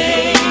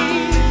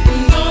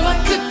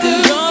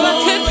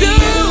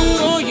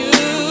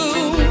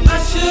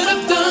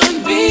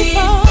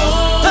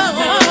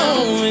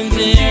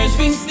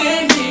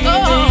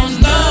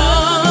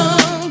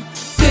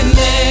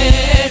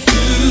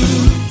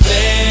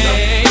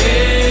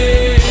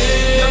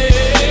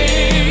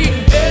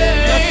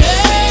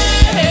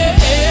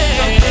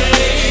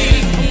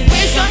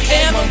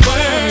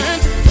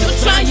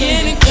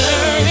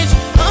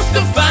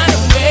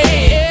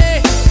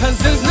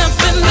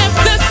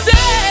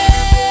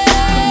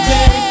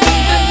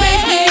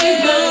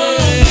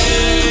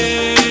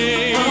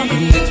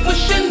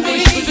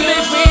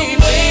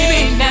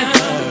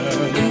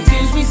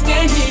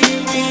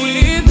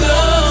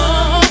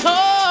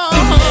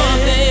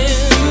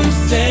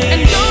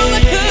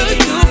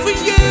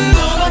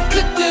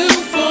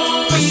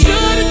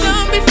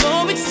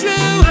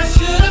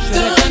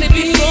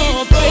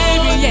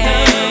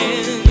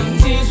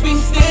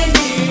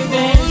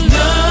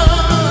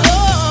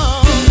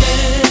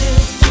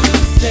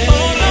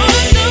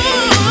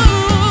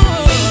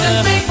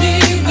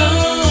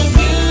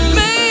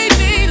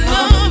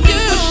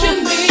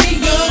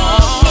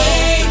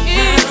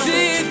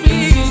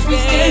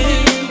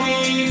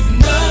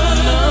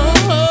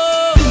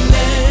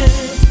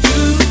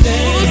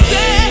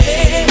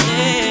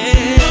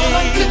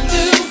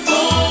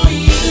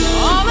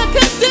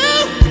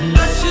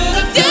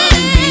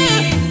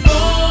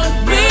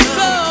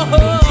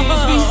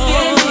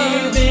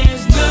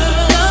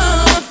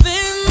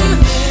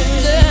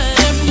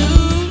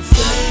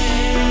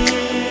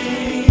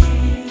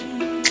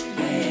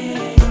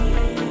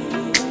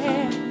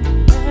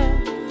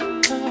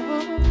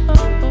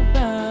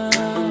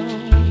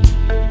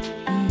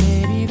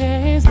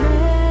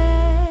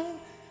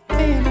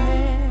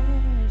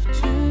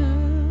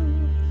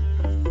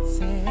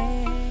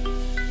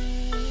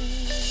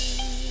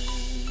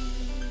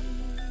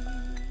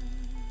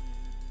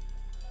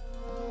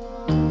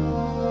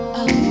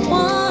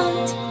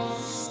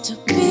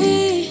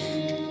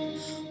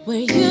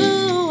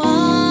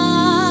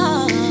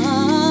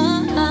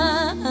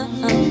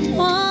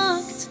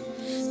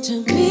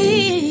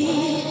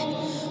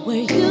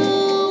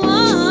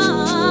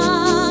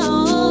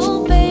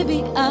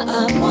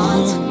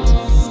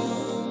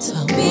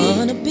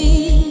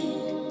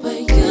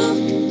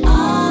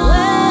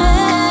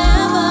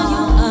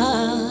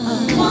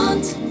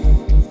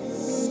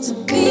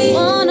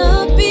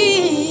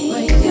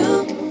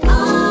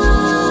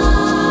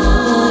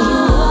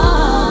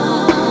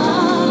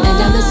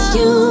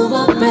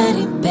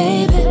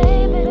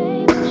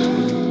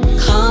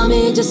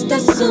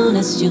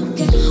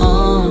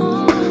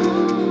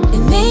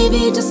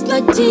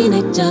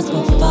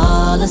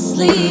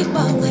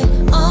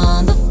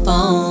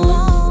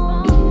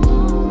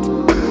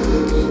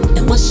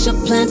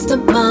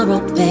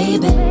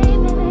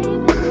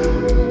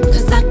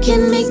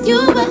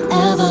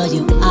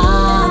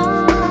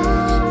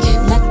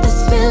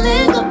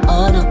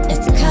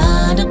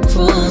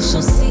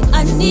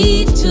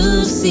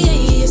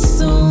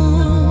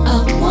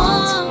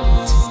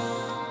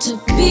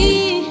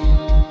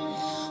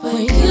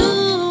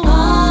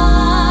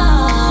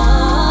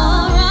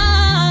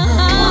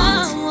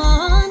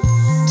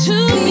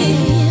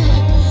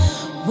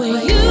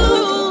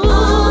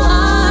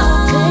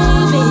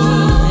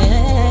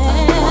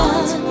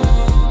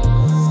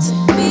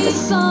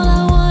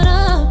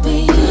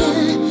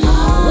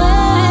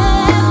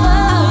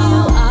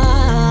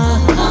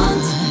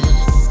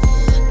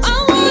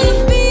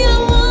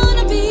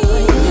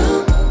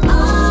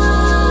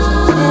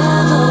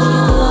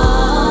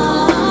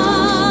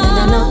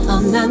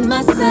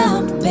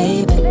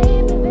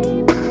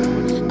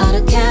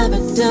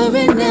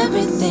 Wherever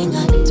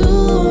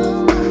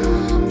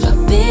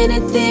you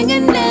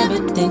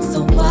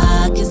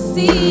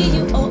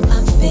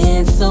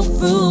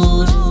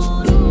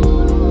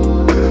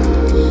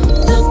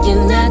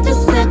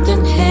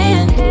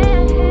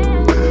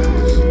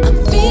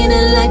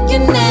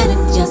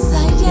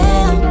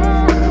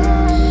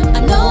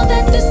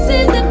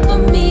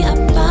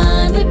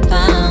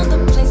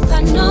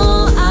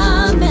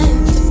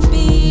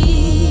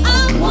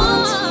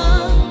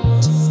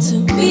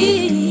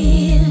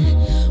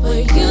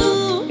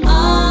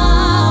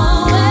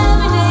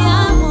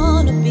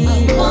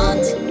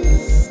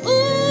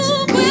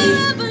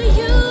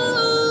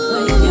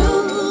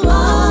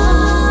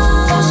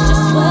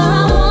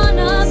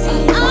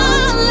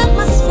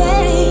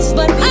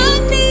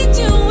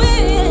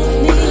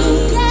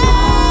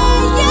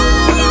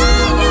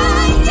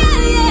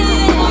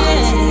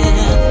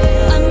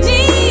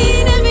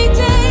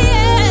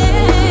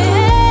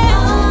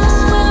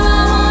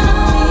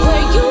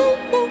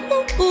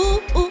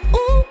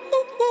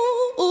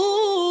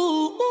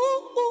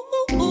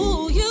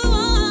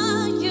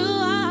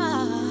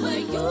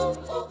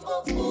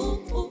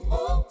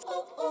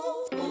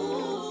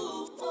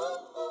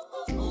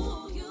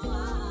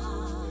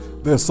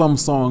There's some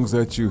songs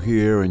that you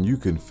hear and you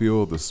can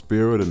feel the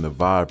spirit and the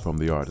vibe from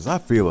the artist. I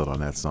feel it on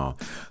that song.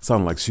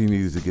 Sounded like she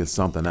needed to get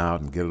something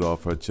out and get it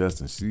off her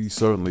chest, and she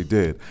certainly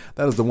did.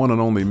 That is the one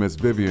and only Miss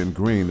Vivian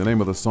Green. The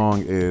name of the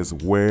song is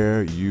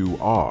Where You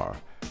Are.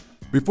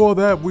 Before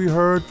that, we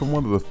heard from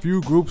one of the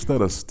few groups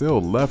that are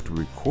still left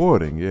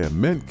recording. Yeah,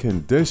 Mint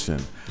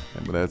Condition.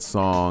 And that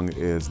song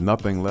is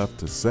Nothing Left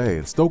to Say.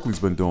 And Stokely's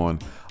been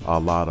doing a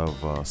lot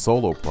of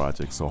solo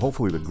projects, so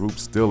hopefully the group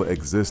still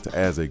exists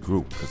as a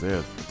group, because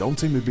there don't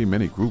seem to be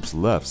many groups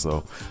left.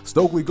 So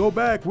Stokely, go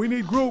back. We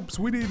need groups.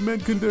 We need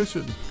Mint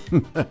Condition.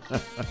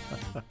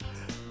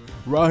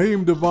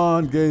 Raheem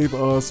Devon gave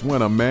us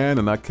When a Man,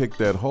 and I kicked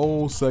that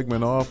whole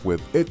segment off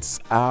with It's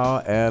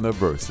Our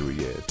Anniversary.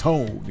 Yeah,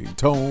 Tony,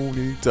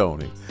 Tony,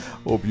 Tony.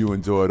 Hope you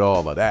enjoyed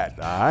all of that,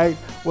 all right?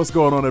 What's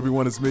going on,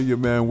 everyone? It's me, your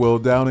man, Will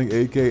Downing,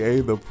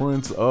 a.k.a. the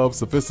Prince of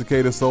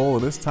Sophisticated Soul,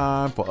 and it's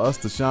time for us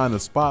to shine the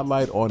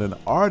spotlight on an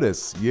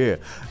artist. Yeah,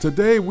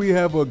 today we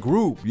have a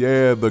group.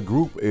 Yeah, the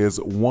group is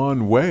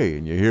One Way,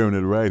 and you're hearing it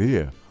right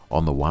here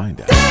on The Wind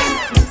Down.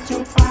 Let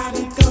your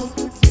body go,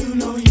 you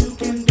know you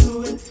can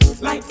do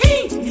it. Like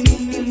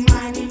eeny,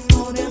 miny,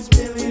 mo, there's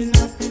really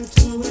nothing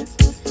to it.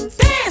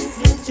 Dance,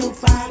 let your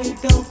body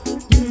go,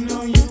 you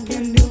know you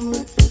can do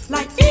it.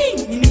 Like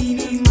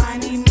eeny,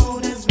 miny, mo,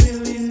 there's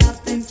really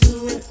nothing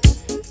to it.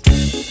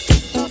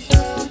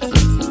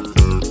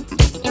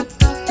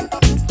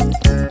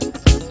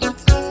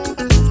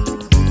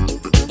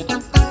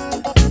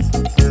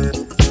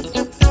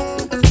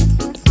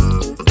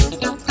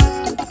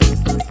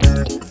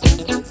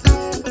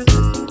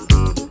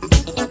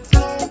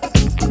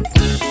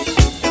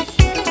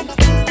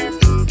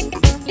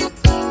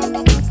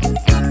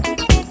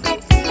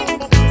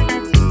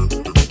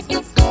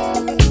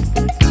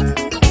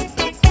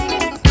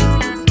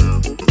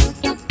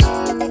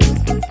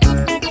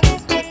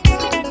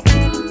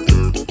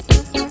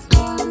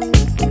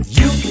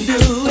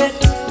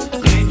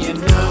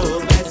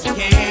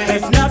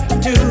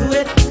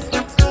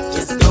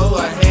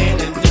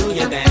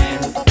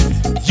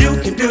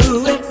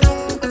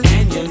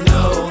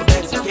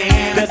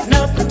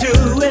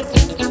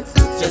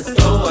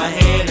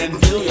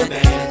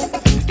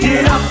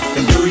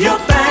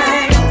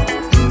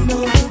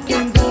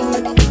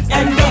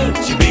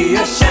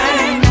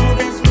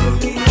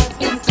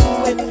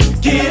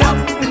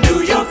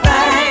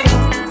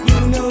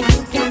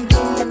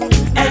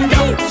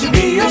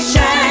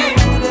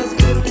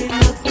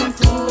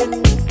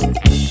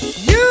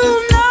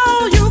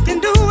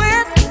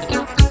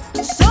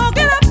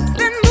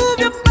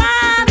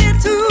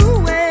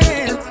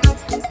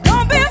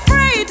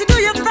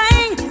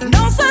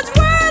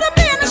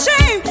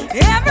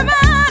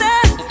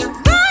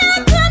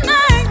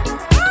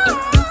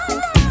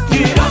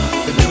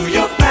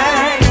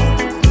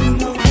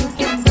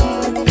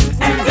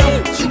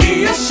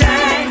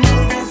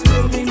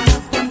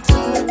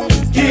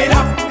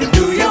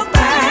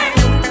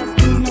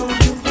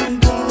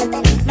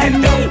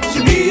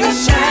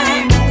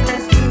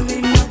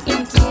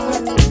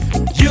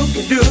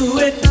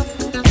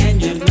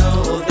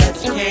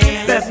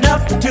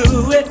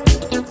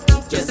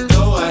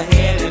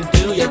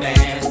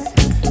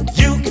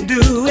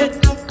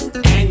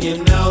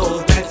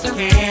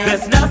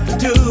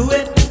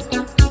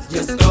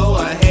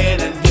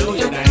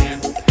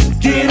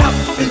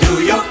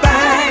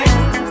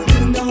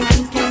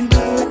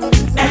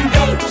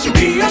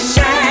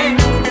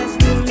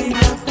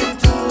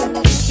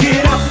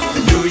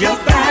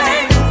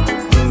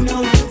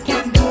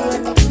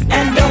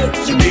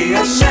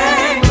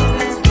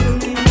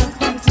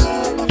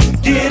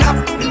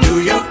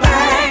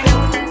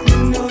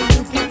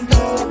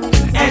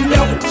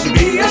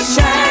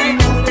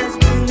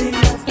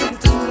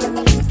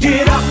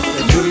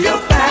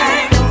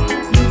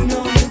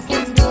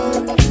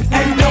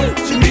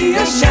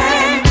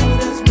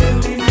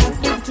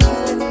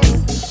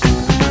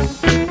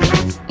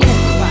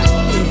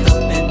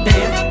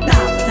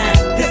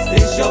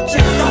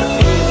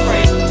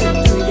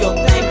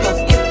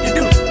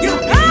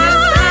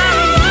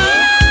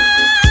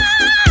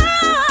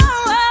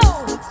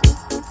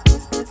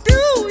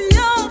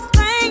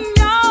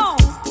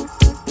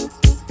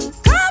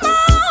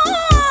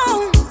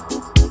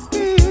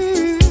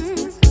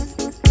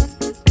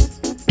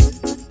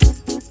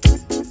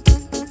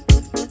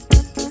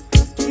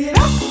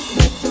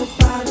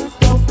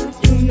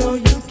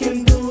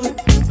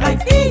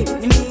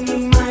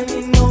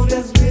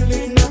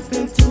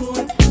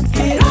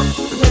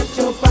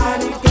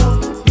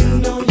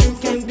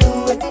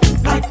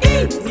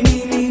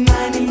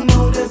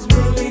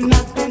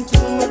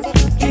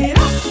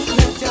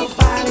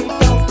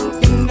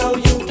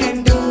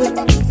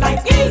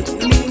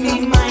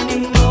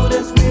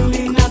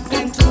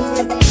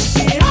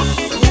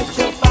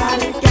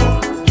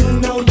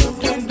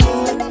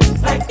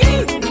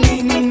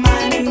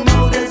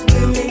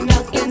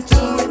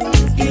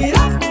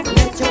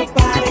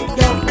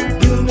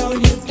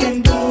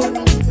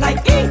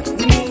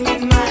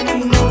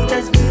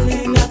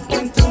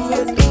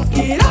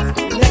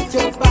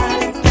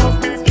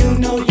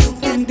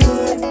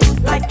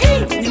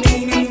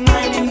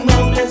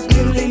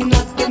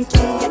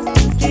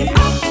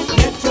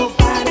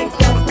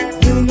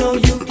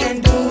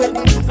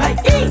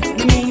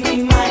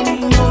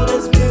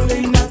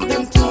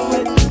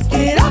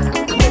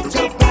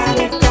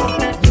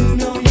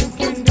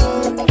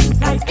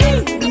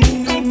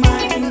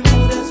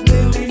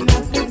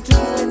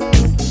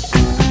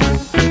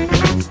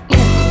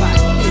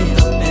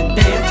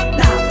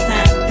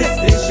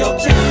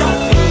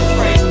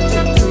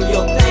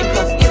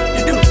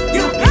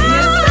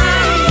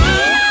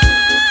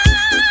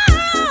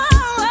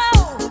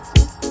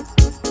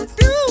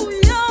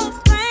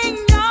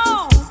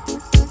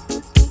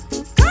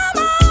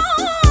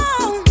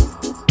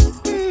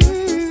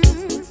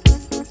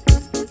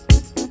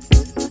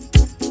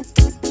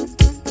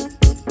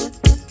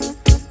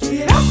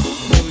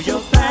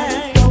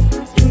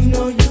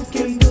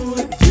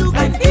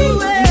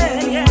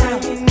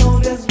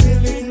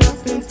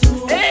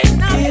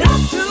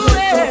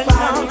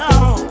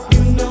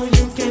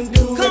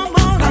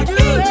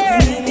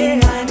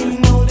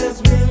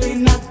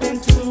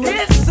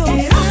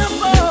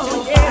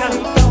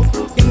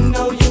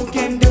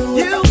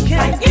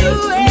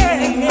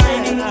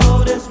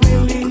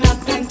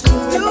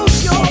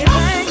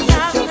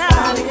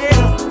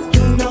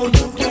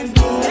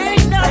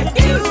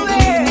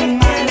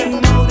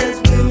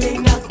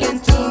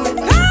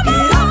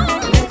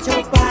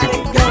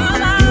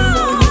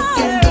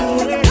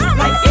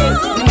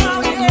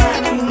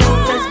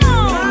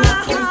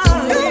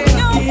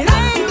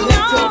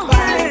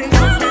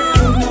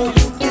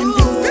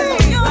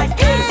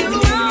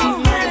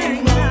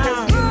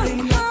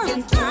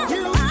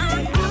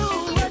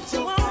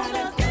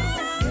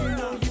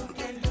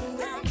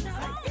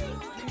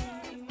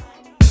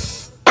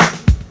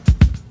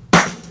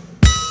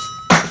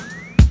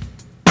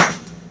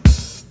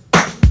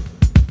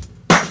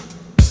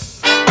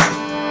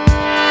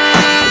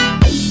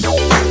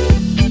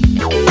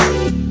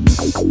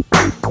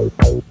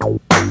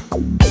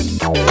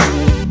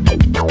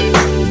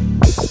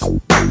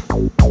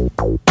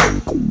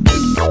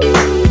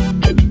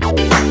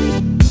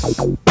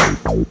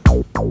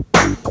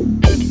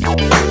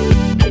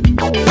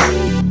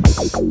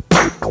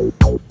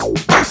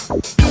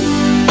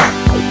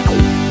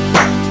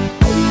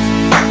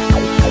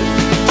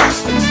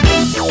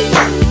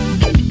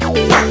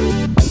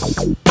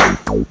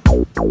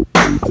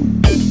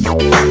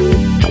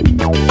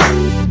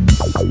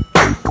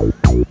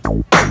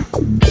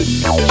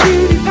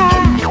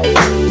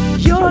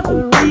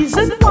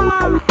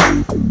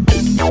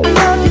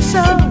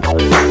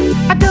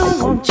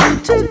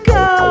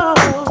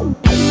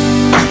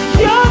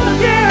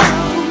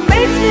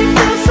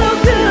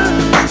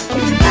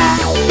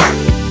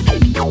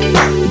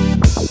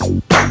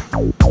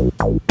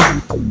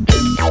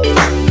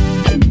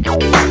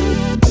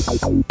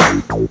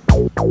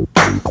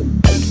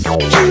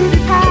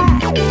 Cutie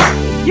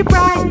pie, you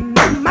brighten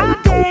my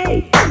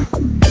day.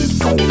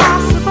 It's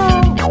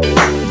impossible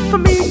for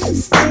me to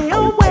stay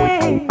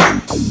away.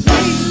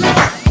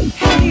 Lately,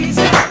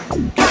 hazy,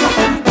 got my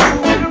mind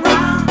going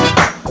around.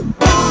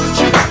 Want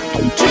you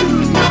to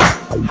know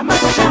how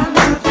much I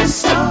love you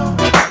so.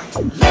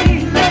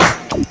 Lately,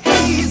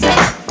 hazy,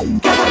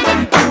 got my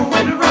mind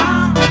going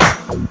around.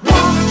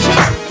 Want you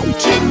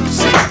to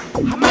see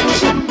how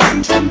much you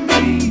mean to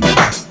me.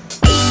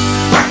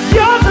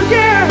 You're the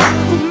girl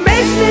who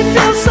makes me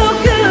feel so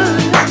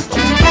good.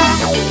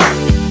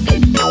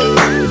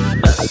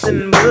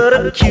 Nothing but a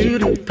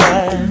cutie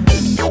pie.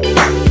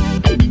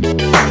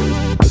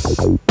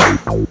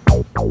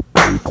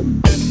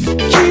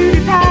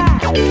 Cutie pie,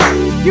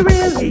 you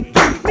really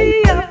keep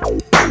me up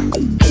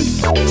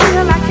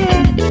till I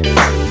can't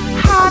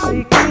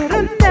hardly get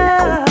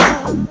enough.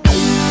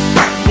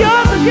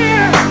 You're the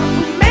girl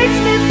who makes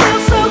me feel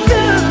so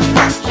good.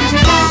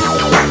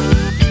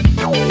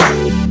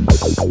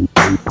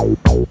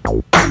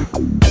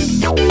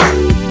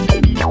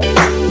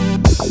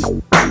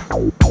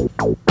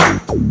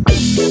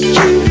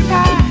 Cutie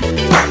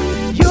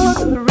pie, you're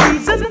the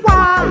reason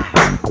why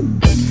I'm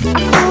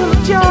full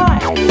of joy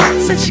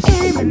since you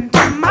came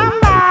into my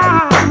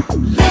life.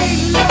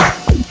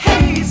 Lately,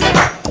 hazy,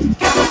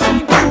 got my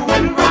mind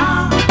going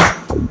around.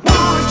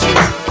 Want you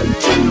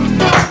to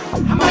know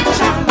how much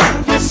I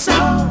love you so.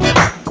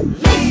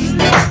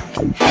 Lately,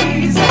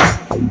 hazy,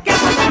 got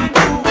my mind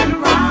going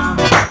around.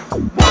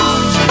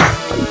 Want you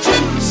to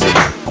see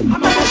how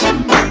much you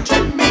mean to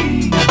me.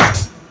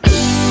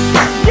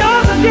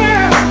 You're the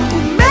girl who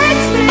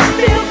makes me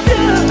feel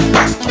good.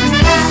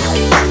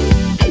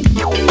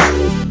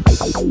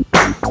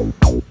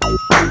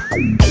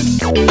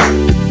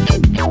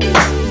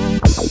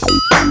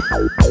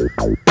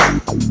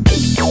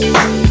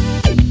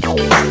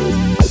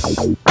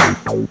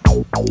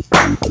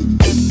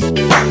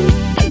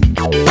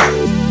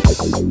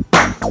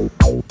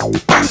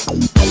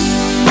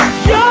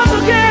 You're the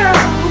girl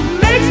who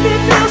makes me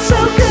feel so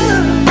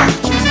good.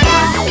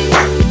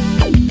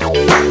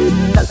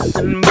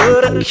 Nothing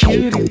but a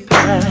cutie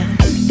pie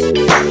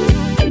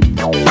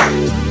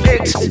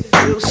makes me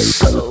feel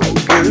so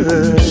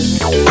good.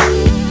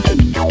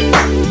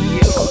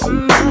 You're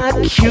my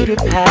cutie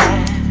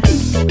pie.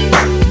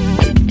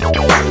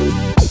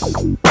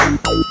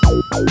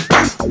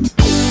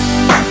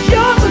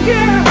 You're the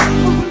girl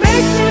who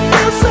makes me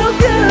feel so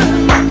good.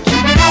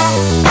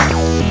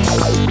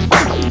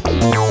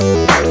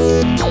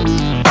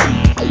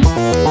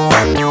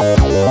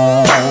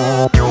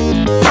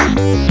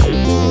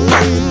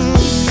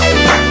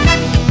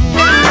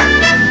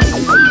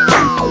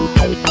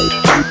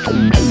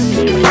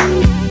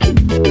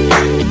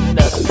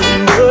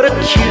 Nothing but a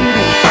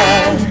cutie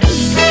pie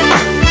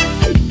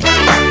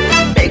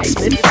makes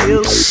me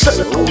feel so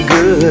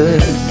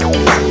good.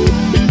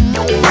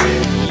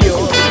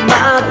 You're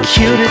my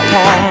cutie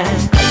pie.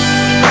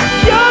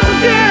 You're the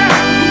girl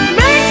who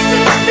makes me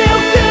feel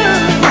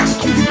good.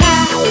 Cutie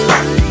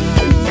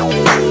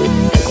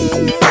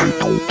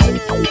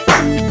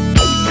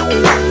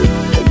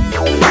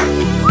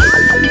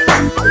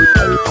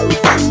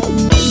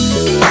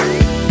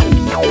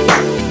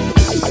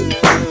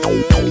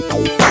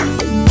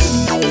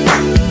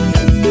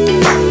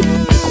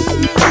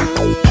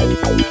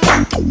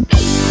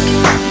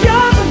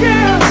You're the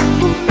girl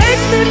who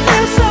makes me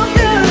feel so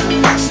good.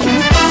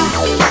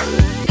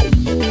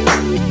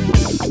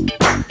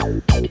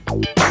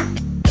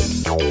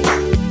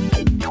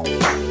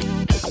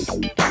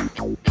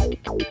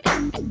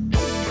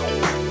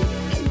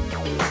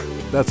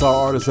 That's our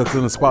artist that's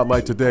in the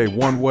spotlight today,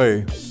 One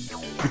Way.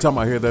 Every time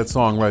I hear that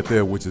song right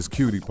there, which is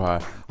Cutie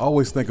Pie, I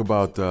always think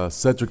about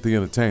Cedric the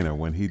Entertainer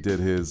when he did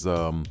his,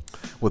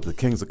 with the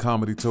Kings of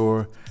Comedy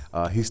tour.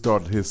 He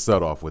started his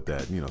set off with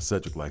that. You know,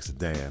 Cedric likes to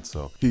dance,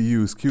 so he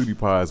used Cutie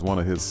Pie as one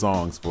of his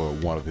songs for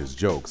one of his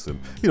jokes. And,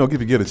 you know, if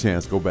you get a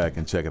chance, go back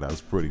and check it out.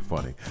 It's pretty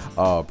funny.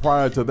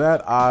 Prior to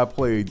that, I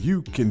played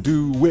You Can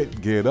Do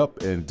It, Get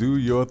Up and Do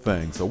Your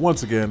Thing. So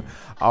once again,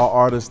 our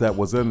artist that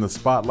was in the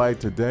spotlight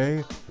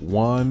today,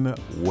 One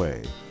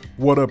Way.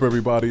 What up,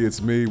 everybody?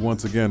 It's me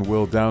once again,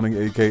 Will Downing,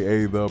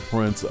 aka the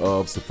Prince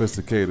of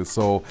Sophisticated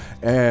Soul,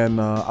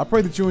 and I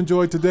pray that you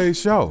enjoyed today's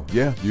show.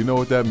 Yeah, you know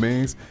what that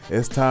means.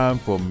 It's time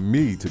for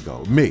me to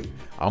go.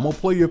 I'm gonna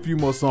play you a few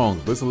more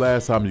songs, but it's the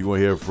last time you're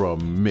gonna hear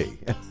from me.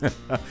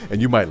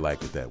 And you might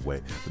like it that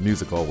way. The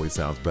music always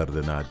sounds better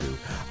than I do.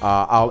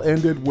 I'll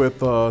end it with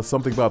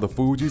something by the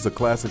Fugees, a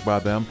classic by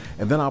them,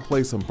 and then I'll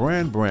play some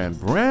brand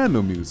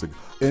new music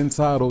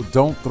entitled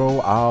Don't Throw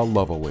Our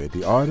Love Away.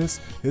 The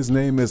artist, his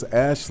name is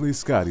Ashley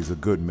Scott. He's a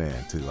good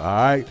man too, all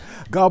right?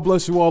 God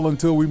bless you all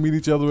until we meet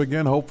each other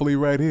again, hopefully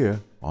right here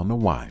on The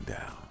Wind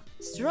Down.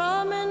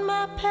 Strumming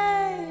my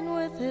pain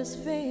with his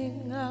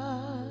fingers,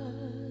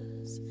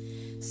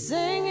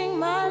 singing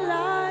my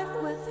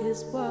life with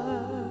his words,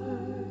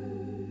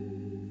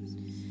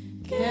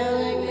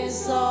 killing me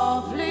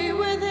softly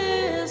with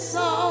his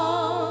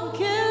song,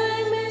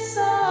 killing me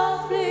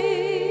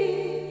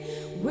softly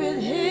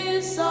with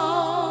his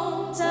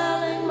song,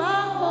 telling my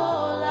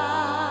whole life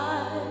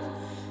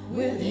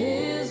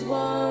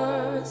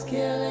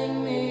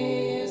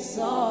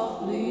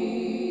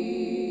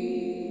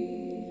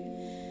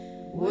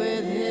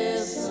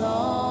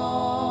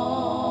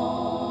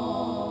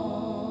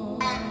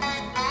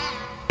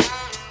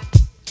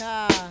Yo,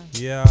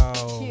 Yeah.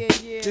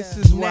 this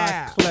is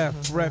why Clef,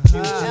 Refugee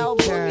Put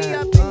me Cat,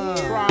 up in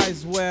here.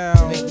 cries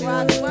well.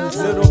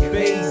 Little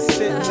bass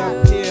sitting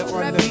up here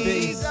on the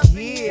bass.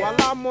 While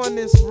I'm on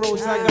this road,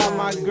 I got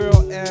my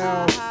girl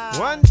L.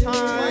 One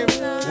time.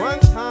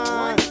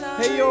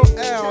 Hey yo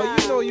L,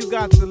 you know you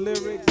got the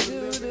lyrics.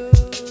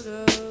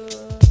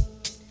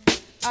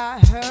 I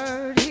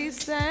heard he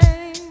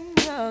sang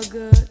a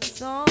good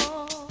song.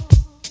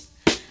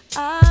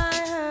 I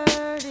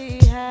heard he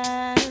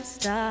had a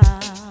style.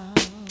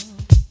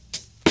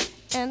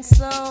 And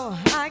so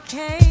I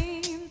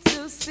came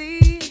to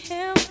see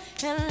him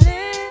and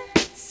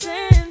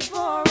listen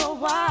for a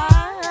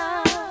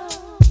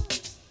while.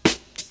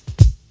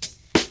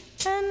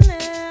 And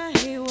there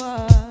he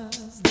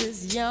was,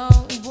 this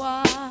young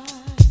boy,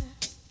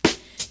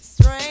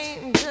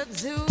 stranger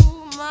to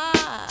my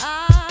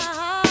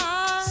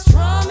eyes,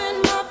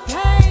 strumming my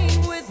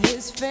pain with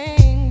his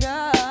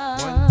fingers,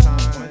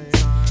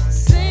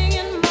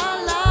 singing my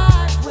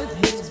life with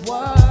his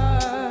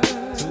words,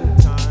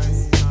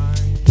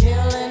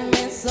 killing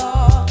me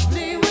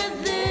softly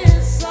with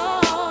this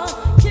song,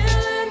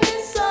 killing me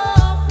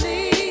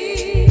softly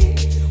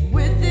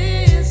with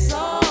this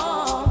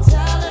song,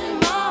 telling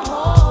my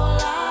whole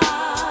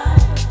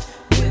life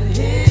with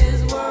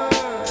his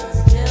words,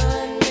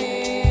 killing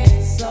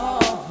me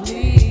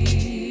softly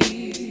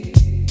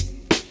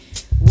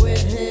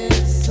with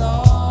his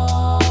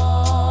song.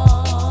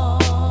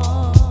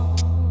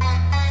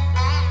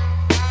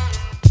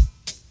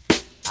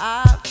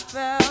 I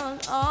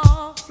felt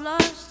all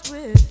flushed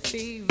with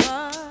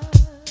fever,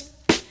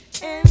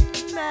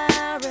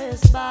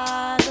 embarrassed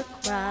by the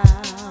crowd.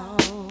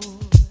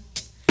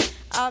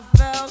 I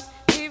felt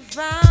he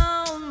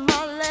found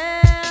my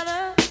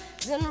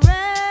letters and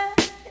read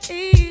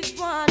each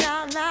one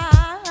out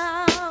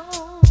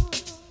loud.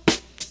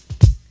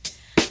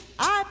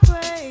 I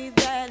prayed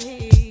that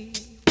he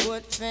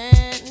would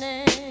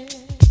finish,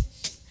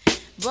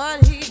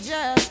 but he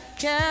just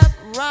kept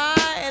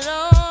right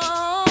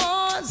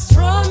on,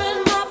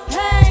 strumming my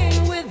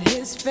pain with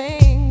his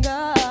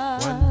fingers,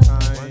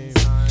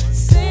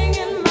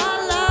 singing my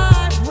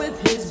life with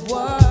his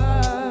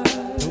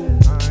words,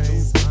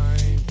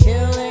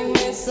 killing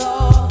me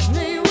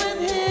softly with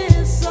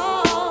his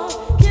song,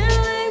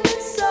 killing me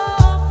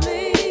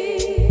softly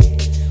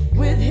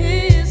with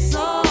his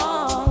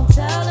song,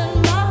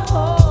 telling my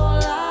whole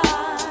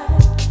life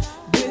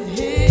with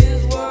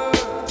his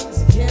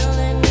words,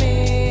 killing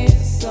me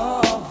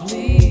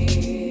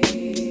softly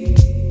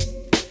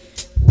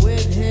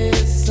with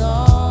his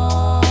song.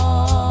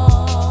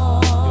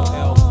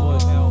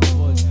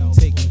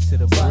 Take me to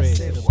the bridge.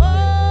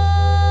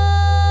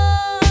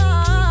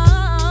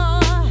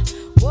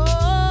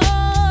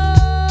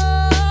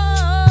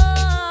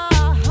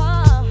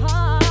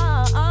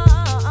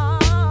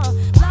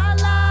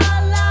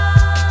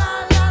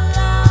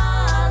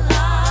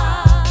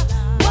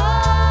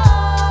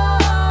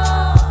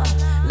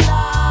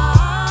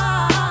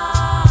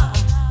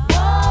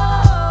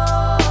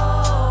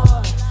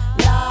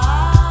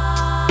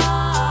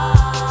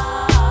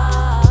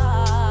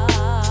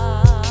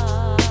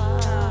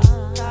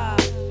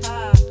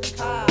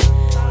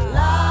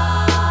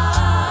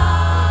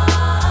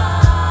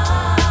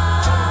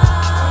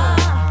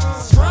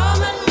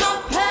 Strumming my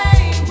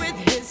pain with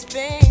his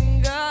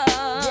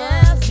fingers.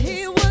 Yes,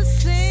 he was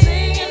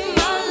singing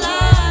my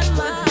life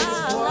with his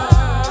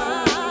words,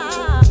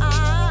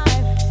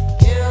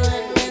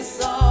 killing me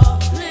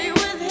softly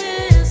with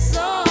his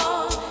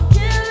song,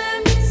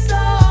 killing me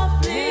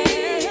softly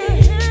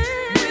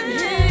with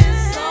his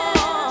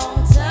song,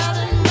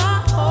 telling my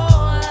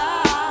whole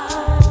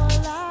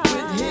life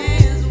with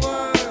his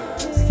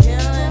words,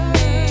 killing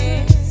me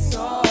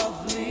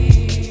softly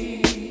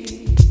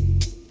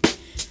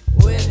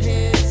with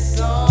his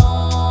song.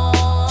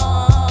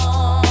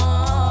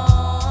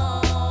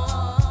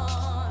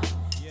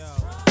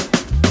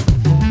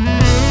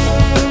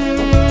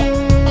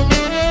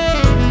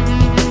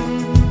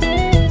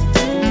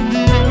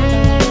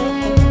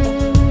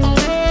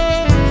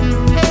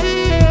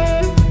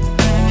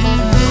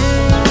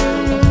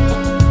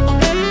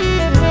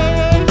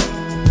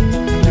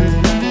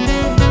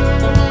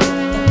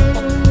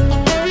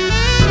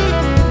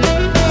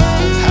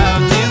 How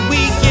did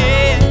we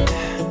get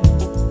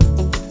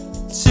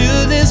to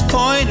this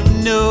point of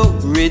no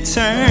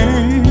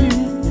return?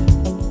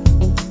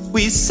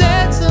 We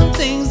said some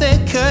things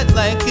that cut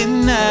like a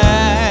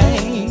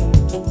knife,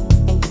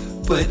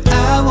 but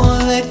I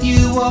won't let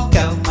you walk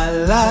out my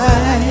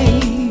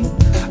life.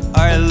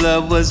 Our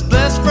love was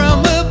blessed from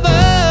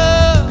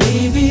above.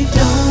 Baby,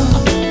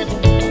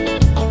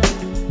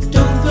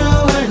 don't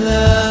throw our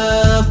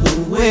love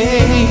away.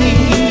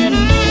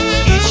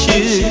 It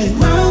should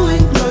grow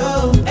and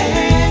grow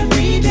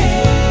every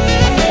day.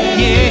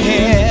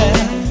 Yeah,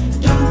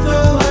 don't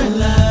throw our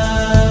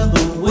love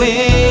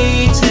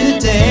away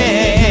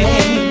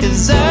today,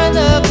 'cause our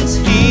love is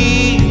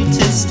here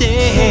to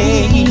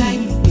stay.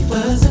 We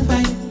fuss and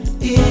fight,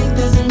 it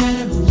doesn't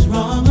matter who's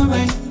wrong or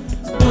right.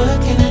 What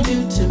can I do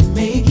to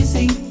make you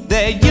see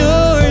that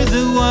you're the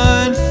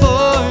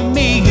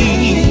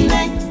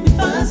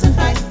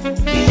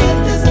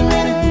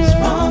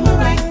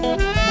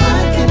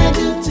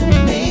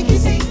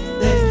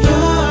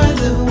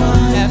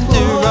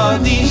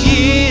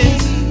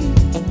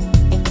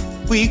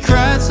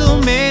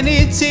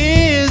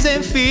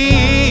can feel.